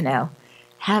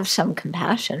 have some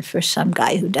compassion for some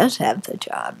guy who does have the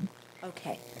job.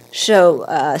 Okay. So,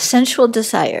 sensual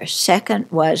desire. Second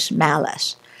was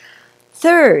malice.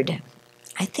 Third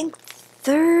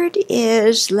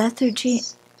is lethargy.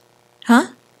 Huh?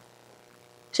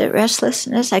 Is it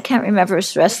restlessness? I can't remember.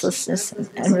 It's restlessness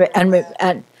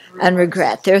and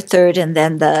regret. They're third, and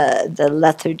then the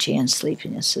lethargy and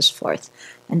sleepiness is fourth,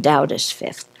 and doubt is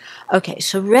fifth. Okay,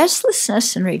 so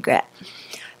restlessness and regret.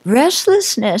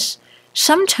 Restlessness,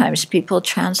 sometimes people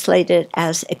translate it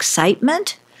as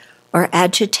excitement or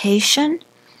agitation.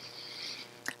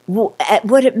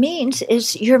 What it means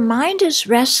is your mind is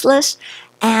restless,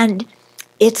 and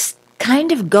it's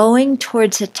kind of going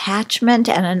towards attachment,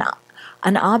 and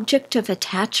an object of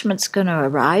attachment's going to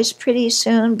arise pretty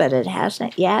soon, but it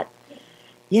hasn't yet.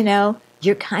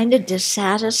 You're kind of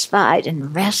dissatisfied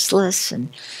and restless, and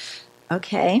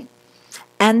okay.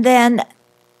 And then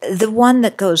the one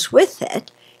that goes with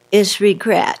it is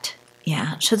regret.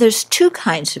 Yeah, so there's 2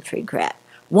 kinds of regret.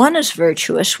 One is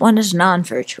virtuous, one is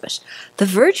non-virtuous. The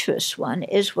virtuous one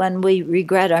is when we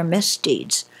regret our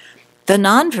misdeeds. The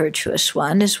non-virtuous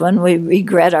one is when we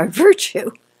regret our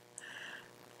virtue.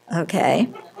 Okay?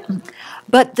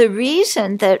 But the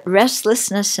reason that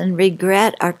restlessness and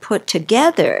regret are put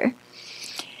together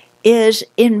is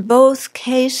in both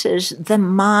cases the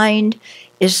mind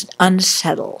is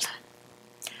unsettled.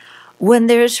 When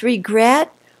there's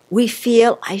regret, we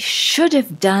feel I should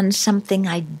have done something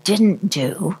I didn't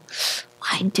do.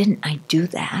 Why didn't I do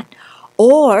that?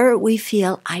 Or we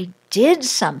feel I did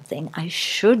something I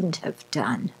shouldn't have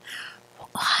done.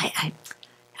 Why?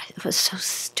 It was so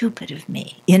stupid of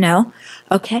me,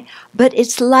 Okay? But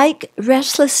it's like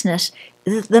restlessness.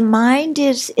 The mind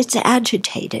it's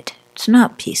agitated. It's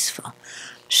not peaceful.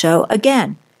 So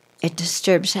again, it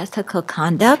disturbs ethical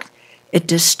conduct. It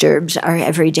disturbs our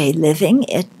everyday living.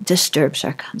 It disturbs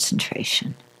our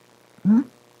concentration.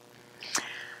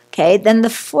 Okay, then the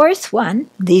fourth one,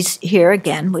 these here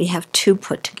again, we have two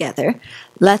put together,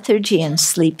 lethargy and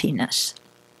sleepiness.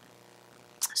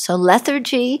 So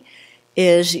lethargy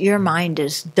is your mind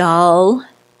is dull.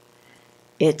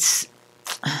 It's,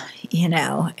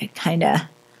 it kind of,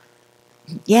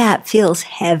 it feels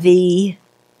heavy.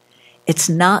 It's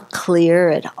not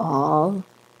clear at all.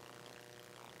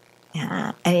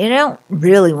 Yeah, and you don't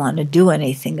really want to do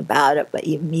anything about it, but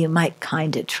you might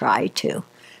kind of try to.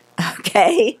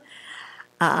 Okay?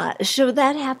 So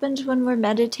that happens when we're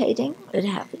meditating. It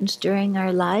happens during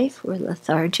our life. We're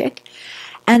lethargic.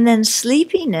 And then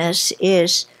sleepiness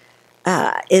is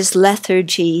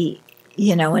lethargy,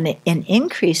 an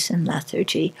increase in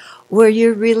lethargy, where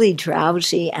you're really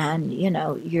drowsy and,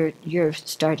 you're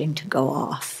starting to go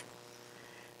off.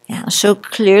 Yeah, so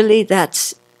clearly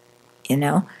that's,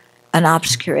 an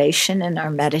obscuration in our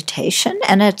meditation,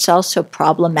 and it's also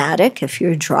problematic if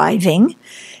you're driving,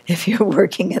 if you're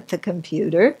working at the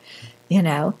computer,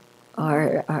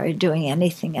 or doing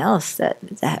anything else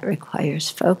that requires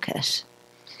focus.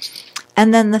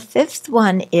 And then the fifth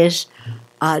one is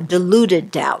deluded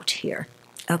doubt here,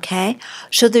 okay?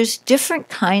 So there's different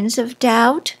kinds of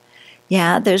doubt.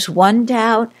 Yeah, there's one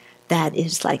doubt that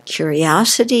is like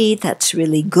curiosity, that's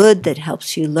really good, that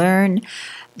helps you learn.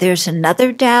 There's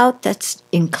another doubt that's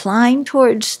inclined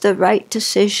towards the right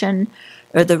decision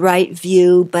or the right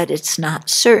view, but it's not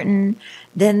certain.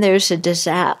 Then there's a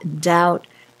doubt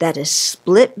that is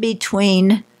split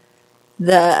between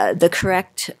the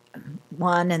correct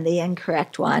one and the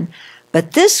incorrect one.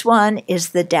 But this one is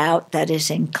the doubt that is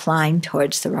inclined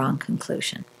towards the wrong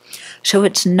conclusion. So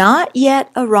it's not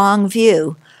yet a wrong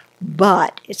view,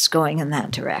 but it's going in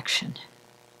that direction.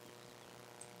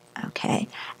 Okay,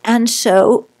 and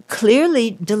so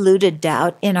clearly deluded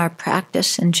doubt in our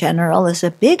practice in general is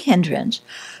a big hindrance,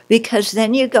 because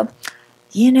then you go,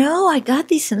 I got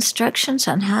these instructions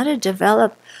on how to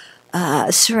develop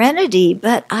serenity,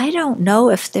 but I don't know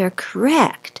if they're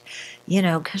correct,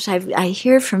 because I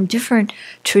hear from different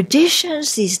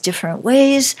traditions, these different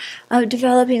ways of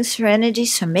developing serenity,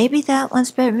 so maybe that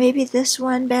one's better, maybe this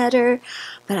one better,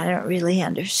 but I don't really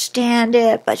understand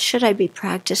it. But should I be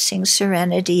practicing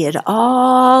serenity at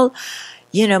all?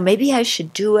 Maybe I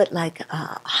should do it like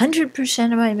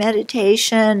 100% of my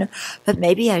meditation, but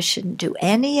maybe I shouldn't do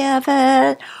any of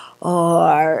it.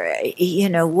 Or,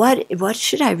 what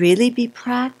should I really be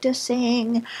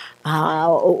practicing?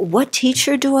 What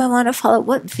teacher do I want to follow?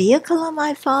 What vehicle am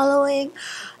I following?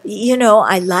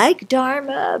 I like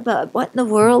Dharma, but what in the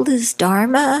world is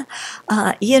Dharma?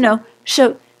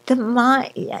 So the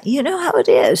mind, you know how it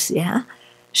is, yeah?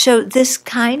 So this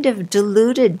kind of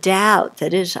deluded doubt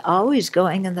that is always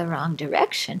going in the wrong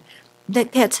direction,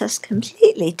 that gets us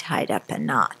completely tied up in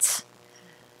knots.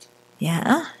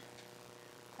 Yeah?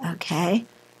 Okay?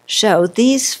 So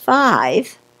these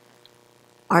 5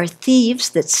 are thieves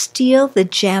that steal the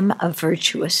gem of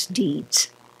virtuous deeds.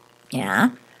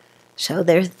 Yeah? So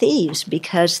they're thieves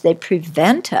because they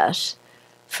prevent us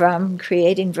from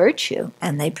creating virtue,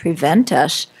 and they prevent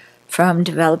us from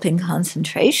developing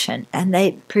concentration, and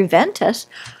they prevent us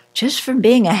just from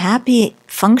being a happy,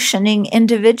 functioning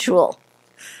individual.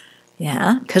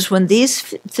 Yeah, because when these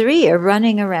 3 are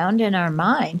running around in our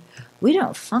mind, we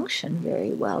don't function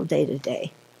very well day to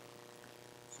day.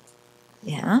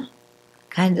 Yeah,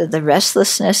 kind of the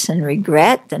restlessness and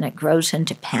regret, then it grows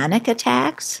into panic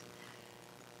attacks.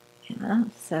 Yeah,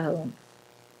 so,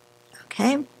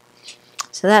 okay,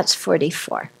 so that's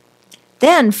 44.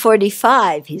 Then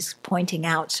 45, he's pointing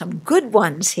out some good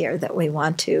ones here that we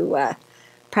want to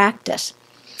practice.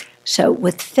 So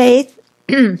with faith,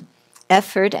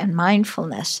 effort, and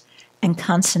mindfulness, and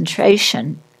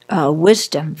concentration,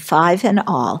 wisdom, 5 in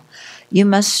all, you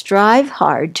must strive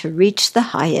hard to reach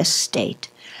the highest state.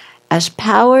 As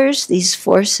powers, these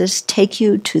forces take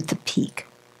you to the peak.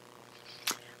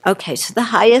 Okay, so the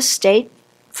highest state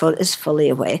is fully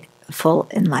awake, full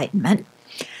enlightenment.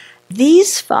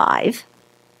 These five,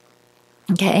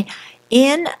 okay,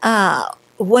 in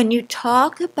when you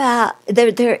talk about,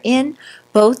 they're in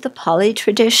both the Pali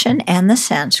tradition and the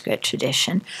Sanskrit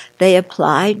tradition. They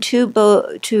apply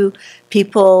to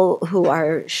people who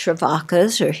are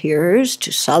Shravakas or hearers,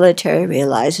 to solitary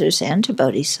realizers, and to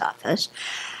bodhisattvas.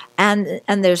 And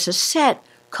there's a set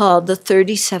called the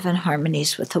 37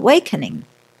 Harmonies with Awakening.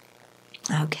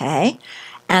 Okay?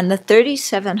 And the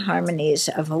 37 Harmonies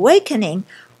of Awakening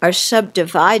are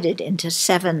subdivided into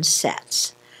 7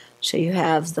 sets. So you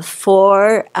have the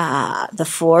four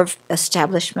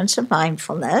establishments of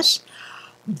mindfulness,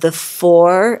 the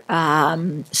 4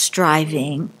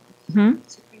 striving,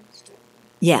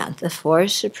 yeah, the 4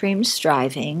 supreme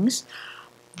strivings,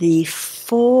 the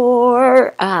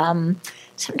 4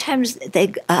 sometimes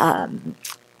they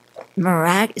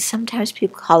sometimes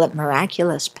people call it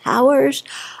miraculous powers,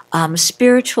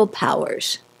 spiritual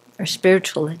powers or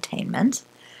spiritual attainments.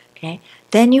 Okay,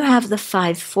 then you have the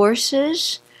 5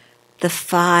 forces, the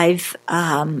 5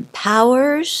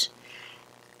 powers,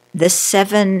 the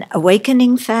 7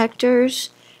 awakening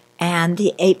factors, and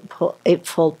the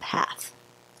eightfold path.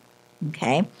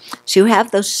 Okay, so you have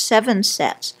those 7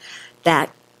 sets that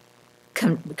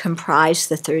comprise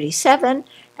the 37,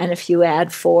 and if you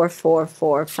add 4, 4,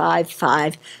 4, 5,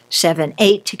 5, 7,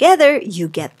 8 together, you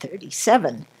get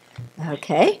 37.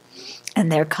 Okay,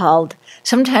 and they're called,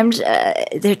 sometimes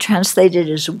they're translated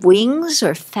as wings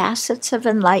or facets of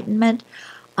enlightenment.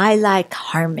 I like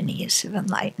harmonies of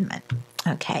enlightenment.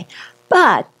 Okay,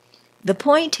 but the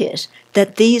point is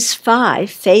that these 5,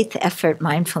 faith, effort,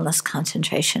 mindfulness,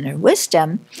 concentration, and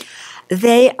wisdom,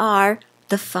 they are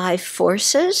the 5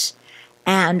 forces,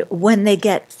 and when they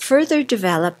get further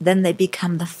developed, then they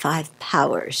become the 5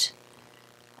 powers.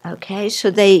 Okay, so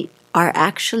they are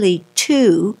actually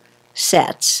 2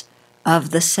 sets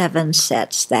of the 7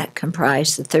 sets that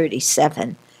comprise the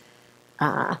 37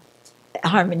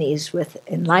 harmonies with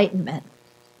enlightenment.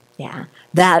 Yeah,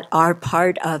 that are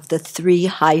part of the 3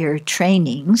 higher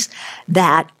trainings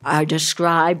that are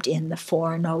described in the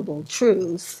 4 Noble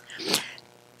Truths.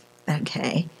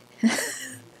 Okay.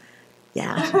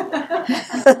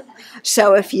 Yeah.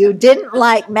 So if you didn't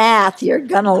like math, you're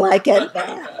going to like it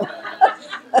now.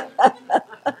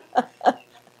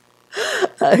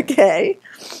 Okay.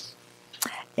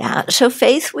 Yeah, so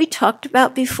faith we talked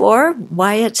about before,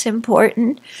 why it's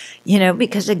important,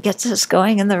 because it gets us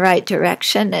going in the right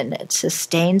direction and it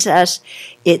sustains us.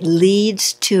 It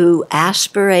leads to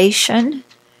aspiration.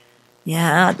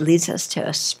 Yeah, it leads us to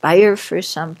aspire for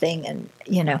something, and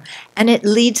it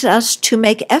leads us to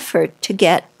make effort to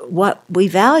get what we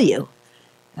value.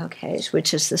 Okay,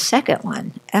 which is the second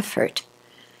one, effort.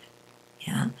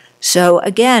 Yeah. So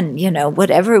again,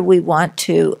 whatever we want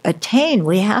to attain,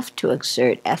 we have to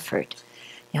exert effort.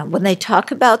 When they talk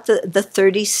about the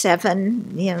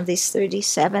 37, these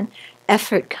 37,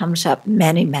 effort comes up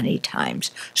many, many times.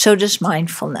 So does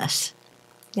mindfulness.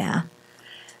 Yeah.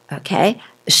 Okay.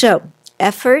 So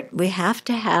effort, we have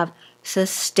to have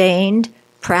sustained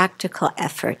practical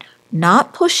effort,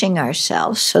 not pushing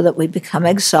ourselves so that we become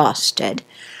exhausted.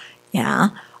 Yeah.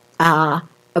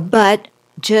 But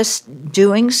just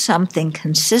doing something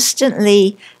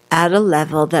consistently at a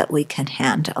level that we can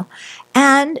handle,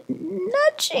 and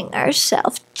nudging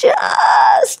ourselves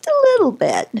just a little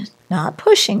bit, not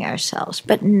pushing ourselves,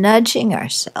 but nudging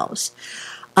ourselves,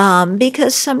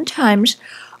 because sometimes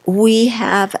we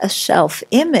have a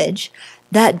self-image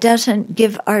that doesn't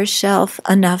give ourselves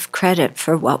enough credit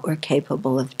for what we're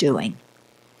capable of doing.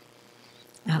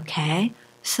 Okay,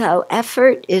 so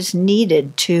effort is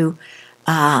needed to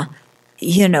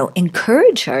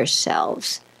encourage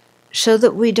ourselves so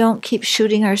that we don't keep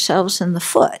shooting ourselves in the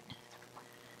foot.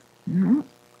 Mm-hmm.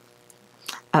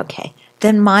 Okay,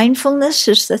 then mindfulness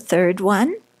is the third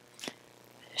one.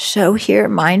 So here,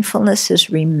 mindfulness is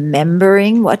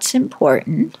remembering what's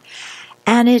important,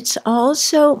 and it's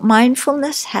also,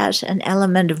 mindfulness has an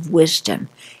element of wisdom.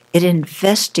 It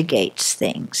investigates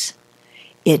things.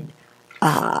 When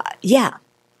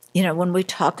we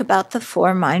talk about the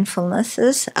 4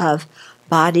 mindfulnesses of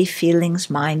body, feelings,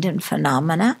 mind, and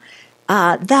phenomena,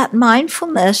 that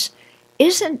mindfulness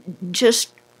isn't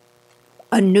just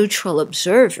a neutral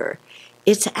observer.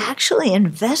 It's actually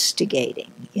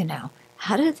investigating,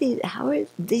 how are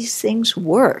these things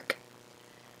work?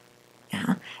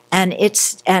 Yeah. And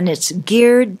it's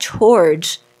geared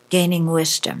towards gaining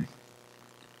wisdom.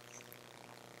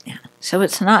 Yeah. So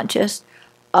it's not just,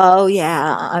 oh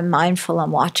yeah, I'm mindful,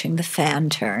 I'm watching the fan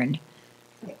turn.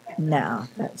 No,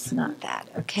 that's not that,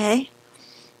 okay?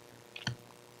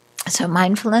 So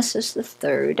mindfulness is the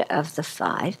third of the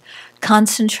 5.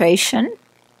 Concentration.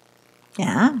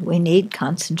 Yeah, we need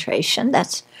concentration.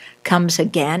 That comes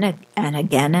again and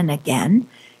again and again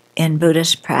in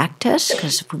Buddhist practice,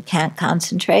 because if we can't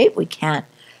concentrate, we can't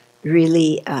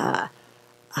really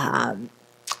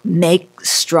make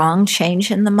strong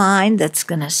change in the mind that's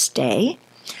going to stay.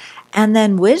 And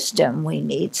then wisdom we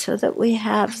need so that we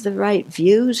have the right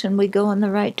views and we go in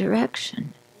the right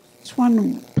direction. It's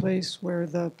one place where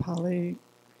the Pali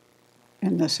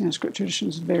and the Sanskrit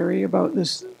traditions vary about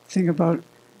this thing about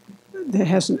that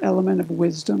has an element of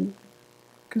wisdom.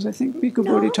 Because I think Bhikkhu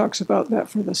Bodhi talks about that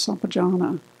for the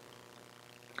Sampajana.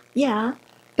 Yeah,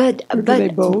 but they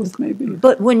both maybe.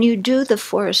 But when you do the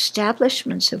 4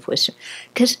 establishments of wisdom,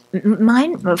 because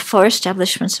 4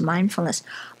 establishments of mindfulness,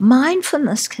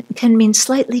 mindfulness can mean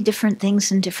slightly different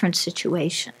things in different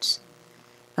situations.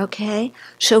 Okay?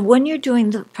 So when you're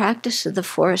doing the practice of the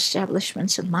 4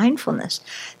 establishments of mindfulness,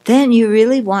 then you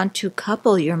really want to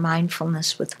couple your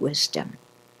mindfulness with wisdom.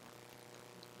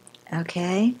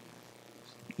 Okay?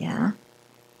 Yeah.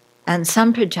 And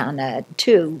Sampajana,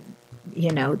 too,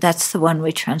 that's the one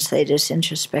we translate as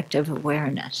introspective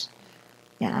awareness.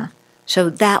 Yeah. So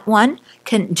that one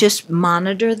can just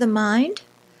monitor the mind,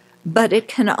 but it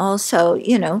can also,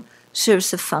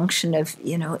 serves the function of,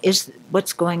 is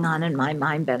what's going on in my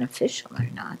mind beneficial or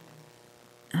not?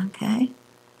 Okay.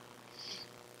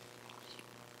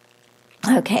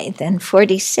 Okay, then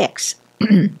 46.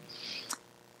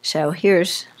 So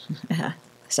here's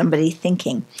somebody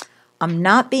thinking, I'm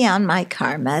not beyond my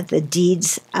karma, the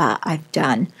deeds I've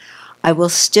done. I will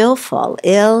still fall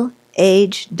ill,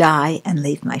 age, die, and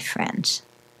leave my friends.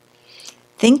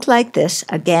 Think like this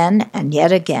again and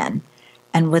yet again,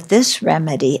 and with this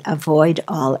remedy, avoid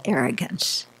all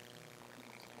arrogance.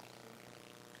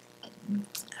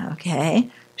 Okay,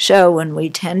 so when we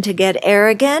tend to get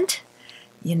arrogant,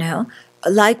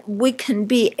 like we can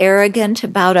be arrogant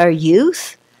about our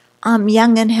youth. I'm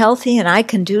young and healthy and I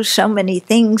can do so many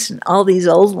things and all these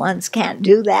old ones can't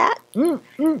do that.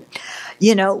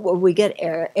 We get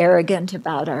arrogant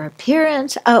about our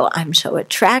appearance. Oh, I'm so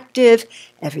attractive.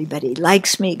 Everybody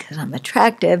likes me because I'm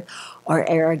attractive. Or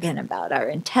arrogant about our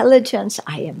intelligence.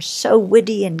 I am so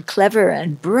witty and clever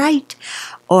and bright.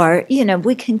 Or,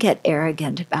 we can get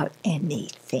arrogant about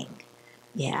anything.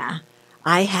 Yeah.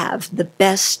 I have the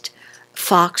best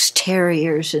fox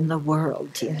terriers in the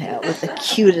world, with the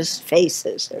cutest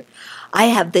faces. Or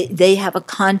they have a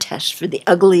contest for the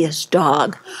ugliest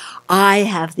dog. I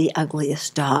have the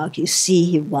ugliest dog. You see,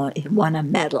 he won a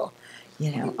medal.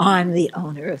 I'm the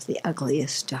owner of the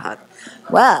ugliest dog.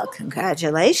 Well,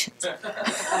 congratulations.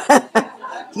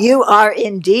 You are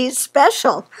indeed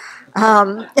special.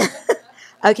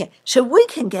 Okay, so we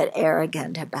can get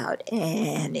arrogant about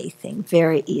anything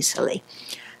very easily.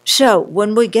 So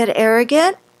when we get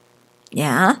arrogant,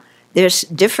 there's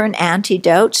different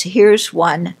antidotes. Here's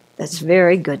one that's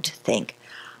very good to think.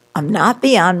 I'm not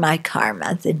beyond my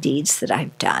karma, the deeds that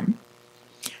I've done.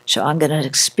 So I'm going to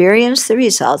experience the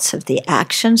results of the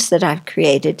actions that I've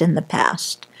created in the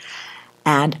past.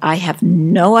 And I have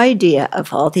no idea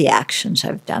of all the actions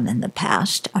I've done in the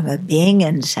past. I'm a being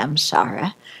in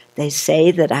samsara. They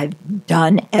say that I've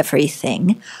done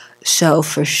everything. So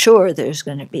for sure there's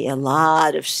going to be a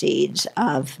lot of seeds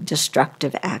of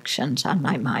destructive actions on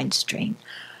my mind stream.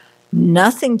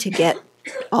 Nothing to get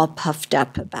all puffed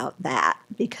up about that,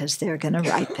 because they're going to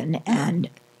ripen and,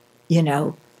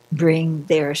 bring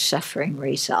their suffering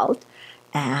result.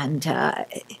 And,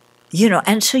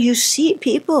 and so you see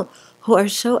people who are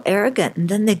so arrogant and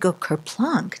then they go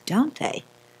kerplunk, don't they?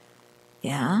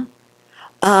 Yeah.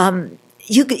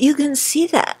 You can see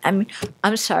that. I mean,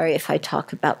 I'm sorry if I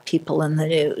talk about people in the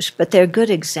news, but they're good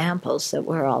examples that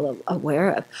we're all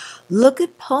aware of. Look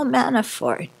at Paul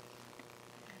Manafort.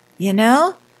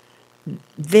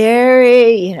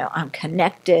 Very, I'm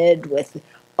connected with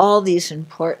all these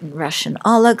important Russian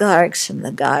oligarchs and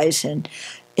the guys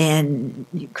in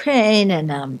Ukraine,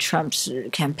 and I'm Trump's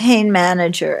campaign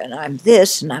manager, and I'm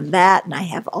this and I'm that, and I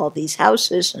have all these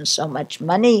houses and so much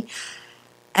money.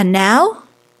 And now,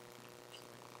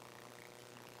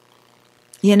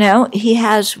 he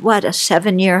has, a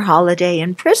 7-year holiday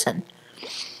in prison.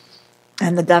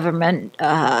 And the government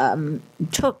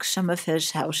took some of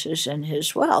his houses and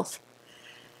his wealth.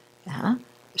 Yeah.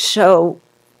 So,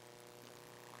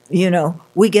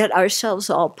 we get ourselves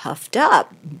all puffed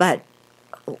up, but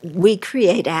we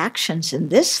create actions in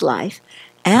this life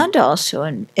and also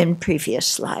in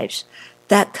previous lives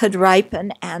that could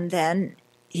ripen, and then,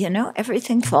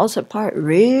 everything falls apart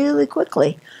really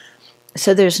quickly.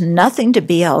 So there's nothing to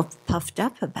be all puffed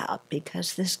up about,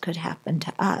 because this could happen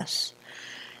to us.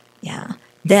 Yeah.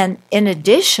 Then, in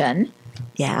addition,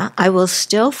 I will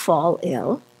still fall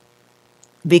ill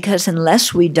because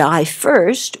unless we die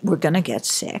first, we're going to get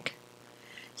sick.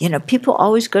 People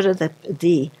always go to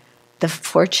the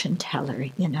fortune teller,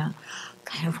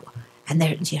 kind of, and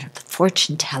they're, the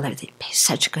fortune teller, they pay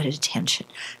such good attention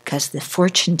because the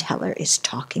fortune teller is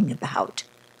talking about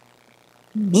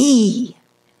me.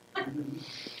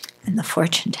 And the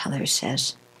fortune teller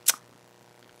says,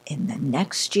 in the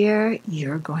next year,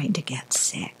 you're going to get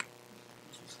sick.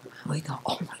 We go,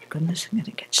 oh my goodness, I'm going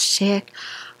to get sick.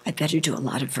 I better do a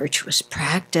lot of virtuous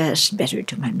practice, better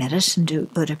do my medicine, do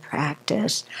Buddha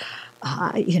practice,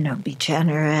 be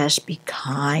generous, be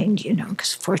kind,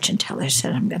 because fortune teller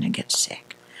said I'm going to get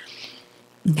sick.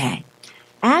 Okay.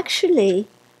 Actually,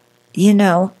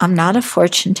 I'm not a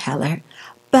fortune teller,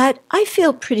 but I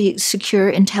feel pretty secure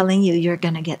in telling you you're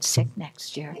going to get sick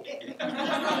next year.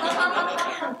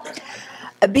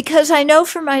 Because I know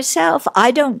for myself,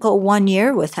 I don't go 1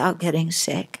 year without getting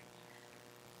sick.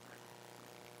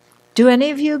 Do any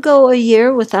of you go a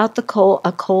year without a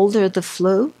cold or the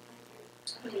flu?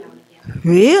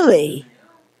 Really?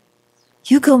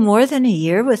 You go more than a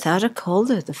year without a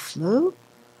cold or the flu?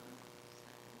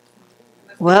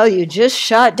 Well, you just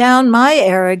shot down my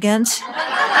arrogance.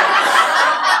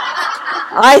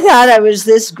 I thought I was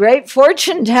this great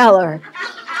fortune teller,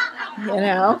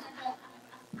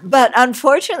 But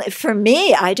unfortunately for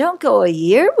me, I don't go a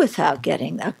year without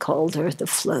getting a cold or the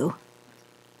flu.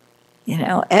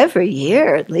 Every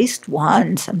year, at least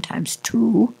one, sometimes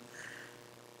two.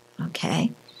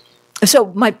 Okay?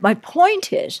 So my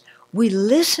point is, we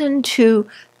listen to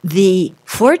the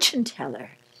fortune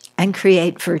teller and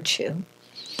create virtue.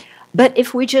 But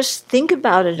if we just think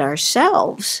about it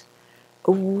ourselves,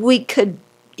 we could,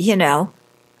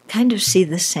 kind of see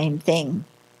the same thing.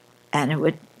 And it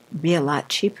would be a lot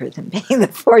cheaper than being the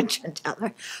fortune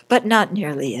teller, but not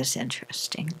nearly as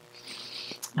interesting.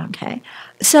 Okay?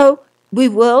 So we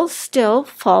will still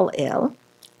fall ill.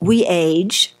 We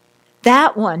age.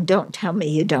 That one, don't tell me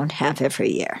you don't have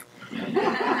every year.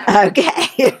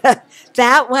 Okay?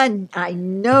 That one, I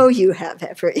know you have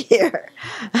every year.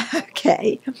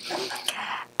 Okay?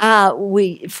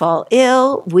 We fall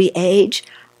ill, we age,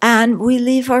 and we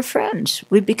leave our friends.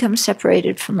 We become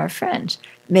separated from our friends.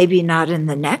 Maybe not in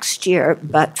the next year,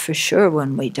 but for sure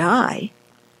when we die.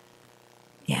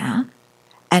 Yeah?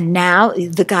 And now,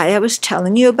 the guy I was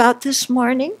telling you about this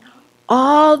morning,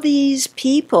 all these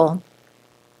people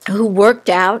who worked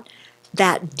out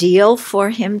that deal for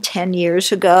him 10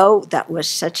 years ago, that was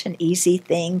such an easy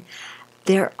thing,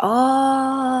 they're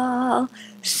all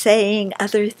saying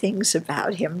other things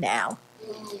about him now.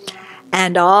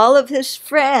 And all of his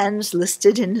friends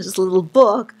listed in his little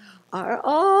book are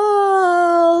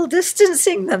all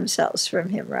distancing themselves from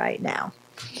him right now.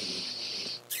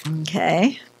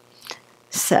 Okay?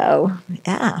 So,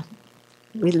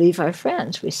 we leave our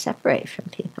friends, we separate from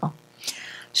people.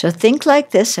 So think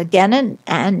like this again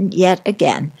and yet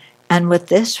again. And with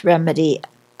this remedy,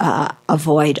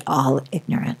 avoid all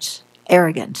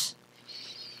arrogance,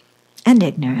 and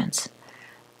ignorance.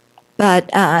 But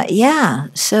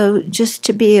so just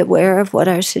to be aware of what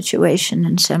our situation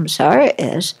in samsara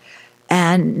is,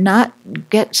 and not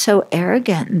get so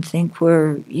arrogant and think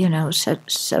we're,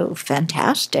 so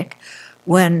fantastic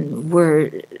when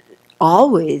we're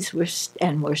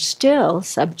still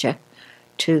subject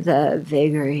to the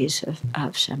vagaries of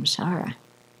samsara.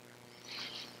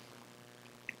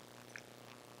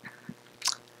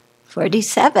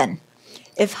 47.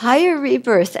 If higher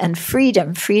rebirth and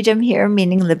freedom here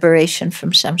meaning liberation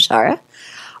from samsara,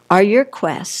 are your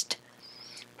quest,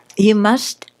 you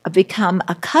must become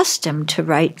accustomed to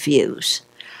right views.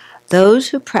 Those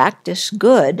who practice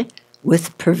good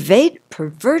with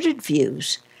perverted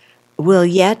views will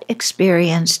yet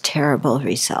experience terrible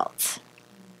results.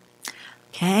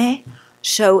 Okay?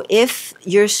 So if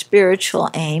your spiritual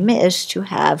aim is to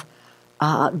have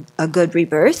a good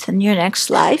rebirth in your next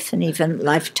life and even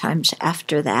lifetimes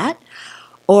after that,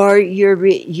 or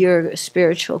your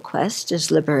spiritual quest is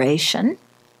liberation,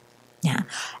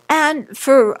 and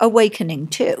for awakening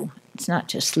too, it's not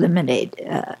just limited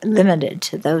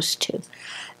to those two,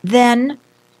 then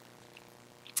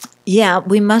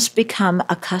we must become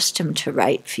accustomed to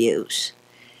right views.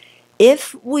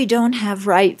 If we don't have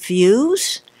right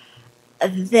views,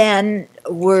 then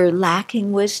we're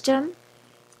lacking wisdom.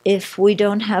 If we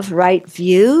don't have right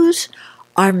views,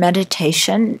 our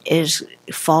meditation is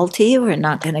faulty. We're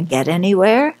not going to get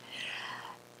anywhere.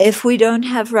 If we don't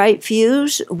have right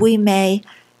views, we may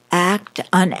act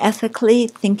unethically,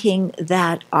 thinking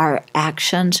that our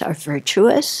actions are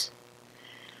virtuous.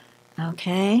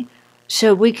 Okay?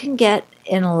 So we can get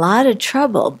in a lot of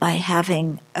trouble by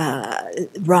having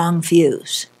wrong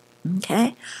views.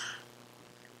 Okay?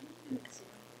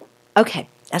 Okay,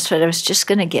 that's what I was just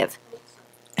going to give.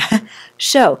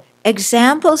 So,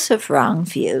 examples of wrong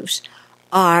views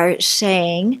are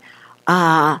saying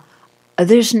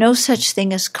there's no such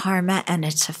thing as karma and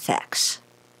its effects.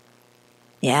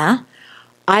 Yeah?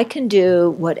 I can do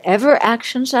whatever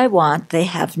actions I want. They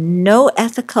have no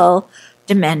ethical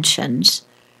dimensions.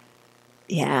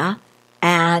 Yeah?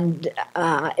 And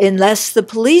unless the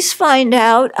police find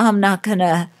out,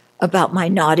 about my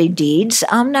naughty deeds,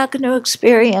 I'm not going to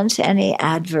experience any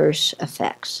adverse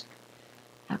effects.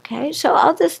 Okay? So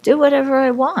I'll just do whatever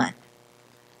I want.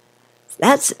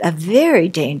 That's a very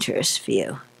dangerous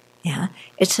view. Yeah?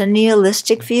 It's a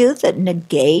nihilistic view that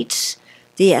negates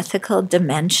the ethical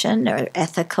dimension or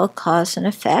ethical cause and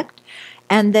effect.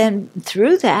 And then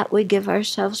through that, we give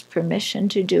ourselves permission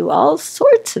to do all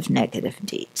sorts of negative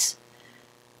deeds.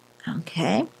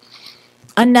 Okay?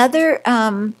 Another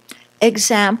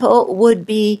example would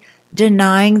be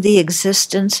denying the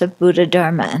existence of Buddha,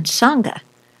 Dharma, and Sangha.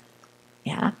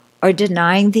 Yeah? Or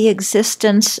denying the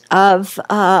existence of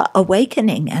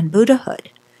awakening and Buddhahood.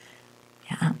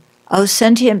 Yeah? Oh,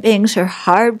 sentient beings are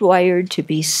hardwired to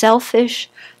be selfish.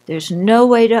 There's no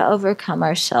way to overcome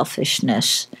our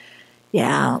selfishness.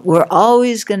 Yeah, we're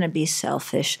always going to be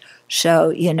selfish.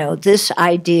 So, this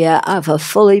idea of a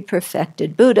fully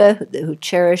perfected Buddha who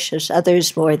cherishes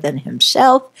others more than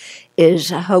himself is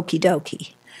a hokey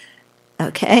dokey.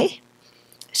 Okay?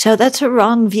 So that's a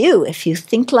wrong view. If you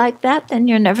think like that, then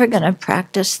you're never going to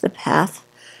practice the path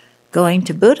going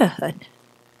to Buddhahood.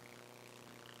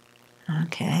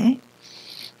 Okay?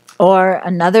 Or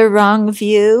another wrong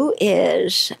view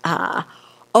is,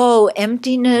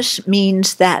 emptiness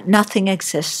means that nothing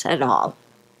exists at all.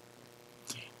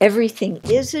 Everything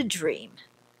is a dream,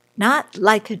 not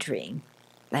like a dream,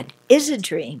 but is a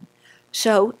dream.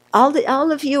 So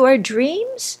all of you are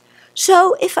dreams.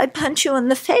 So if I punch you in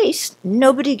the face,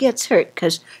 nobody gets hurt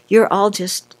because you're all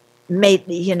just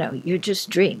you're just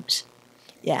dreams.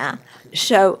 Yeah.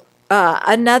 So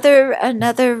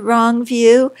another wrong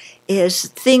view is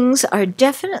things are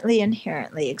definitely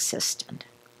inherently existent.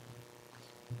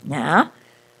 Yeah.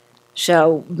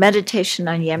 So meditation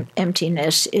on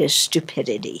emptiness is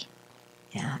stupidity.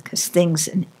 Yeah, because things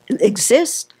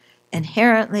exist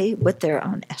inherently with their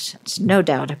own essence, no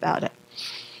doubt about it.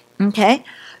 Okay?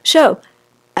 So,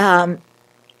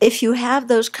 if you have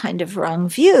those kind of wrong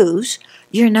views,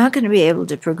 you're not going to be able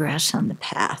to progress on the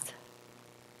path.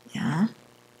 Yeah?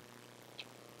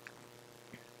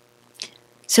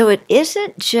 So it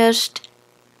isn't just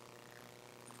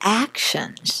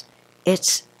actions,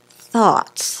 it's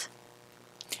thoughts.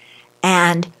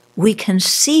 And we can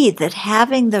see that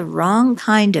having the wrong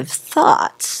kind of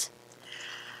thoughts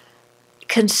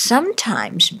can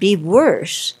sometimes be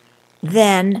worse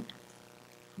than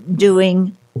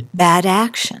doing bad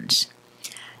actions.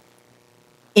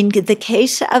 In the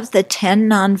case of the 10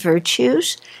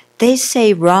 non-virtues, they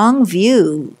say wrong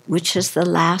view, which is the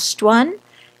last one,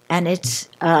 and it's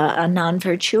a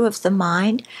non-virtue of the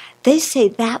mind. They say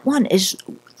that one is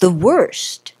the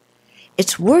worst.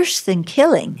 It's worse than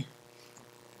killing.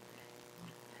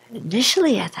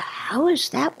 Initially, I thought, how is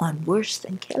that one worse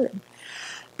than killing?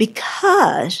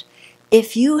 Because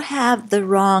if you have the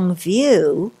wrong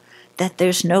view that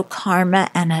there's no karma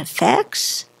and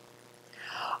effects,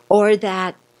 or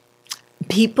that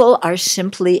people are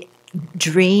simply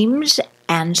dreams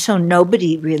and so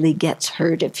nobody really gets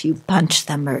hurt if you punch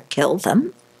them or kill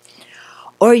them,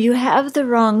 or you have the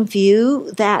wrong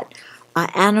view that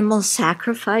animal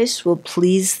sacrifice will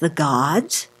please the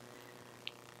gods.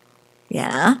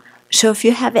 Yeah. So if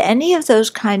you have any of those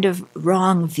kind of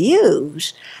wrong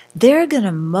views, they're going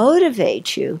to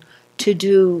motivate you to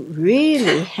do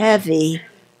really heavy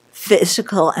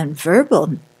physical and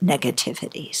verbal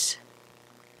negativities.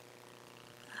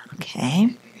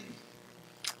 Okay?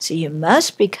 So you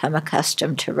must become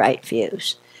accustomed to right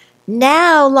views.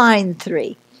 Now, line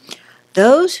 3.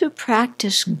 Those who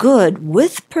practice good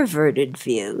with perverted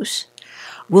views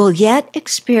will yet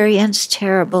experience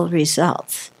terrible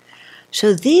results.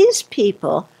 So these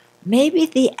people, maybe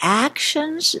the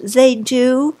actions they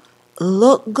do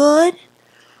look good,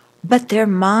 but their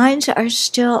minds are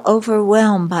still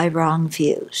overwhelmed by wrong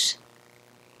views.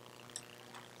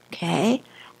 Okay?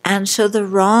 And so the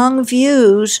wrong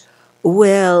views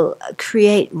will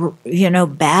create,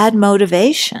 bad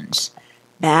motivations,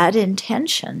 bad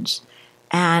intentions.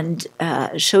 And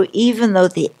so even though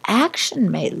the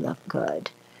action may look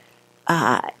good,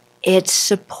 it's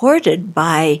supported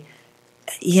by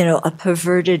a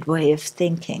perverted way of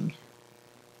thinking.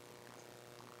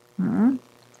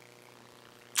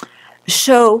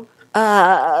 So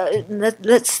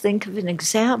let's think of an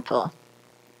example.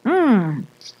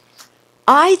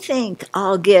 I think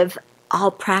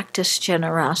I'll practice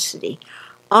generosity.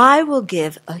 I will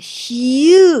give a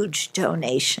huge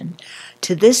donation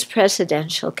to this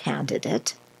presidential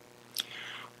candidate.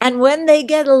 And when they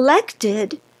get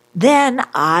elected, then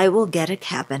I will get a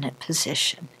cabinet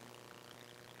position.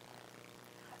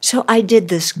 So I did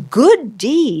this good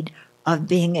deed of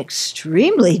being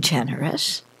extremely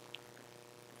generous,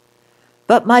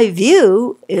 but my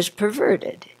view is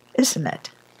perverted, isn't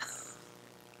it?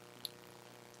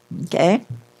 Okay?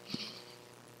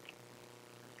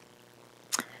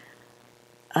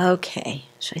 Okay,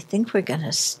 so I think we're going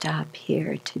to stop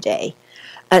here today.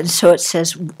 And so it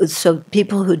says, so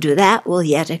people who do that will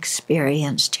yet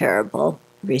experience terrible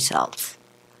results.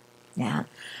 Yeah,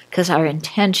 because our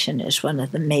intention is one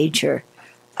of the major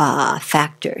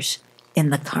factors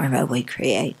in the karma we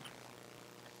create.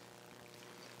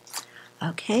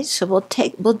 Okay, so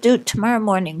we'll do tomorrow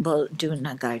morning. We'll do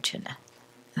Nagarjuna.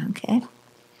 Okay.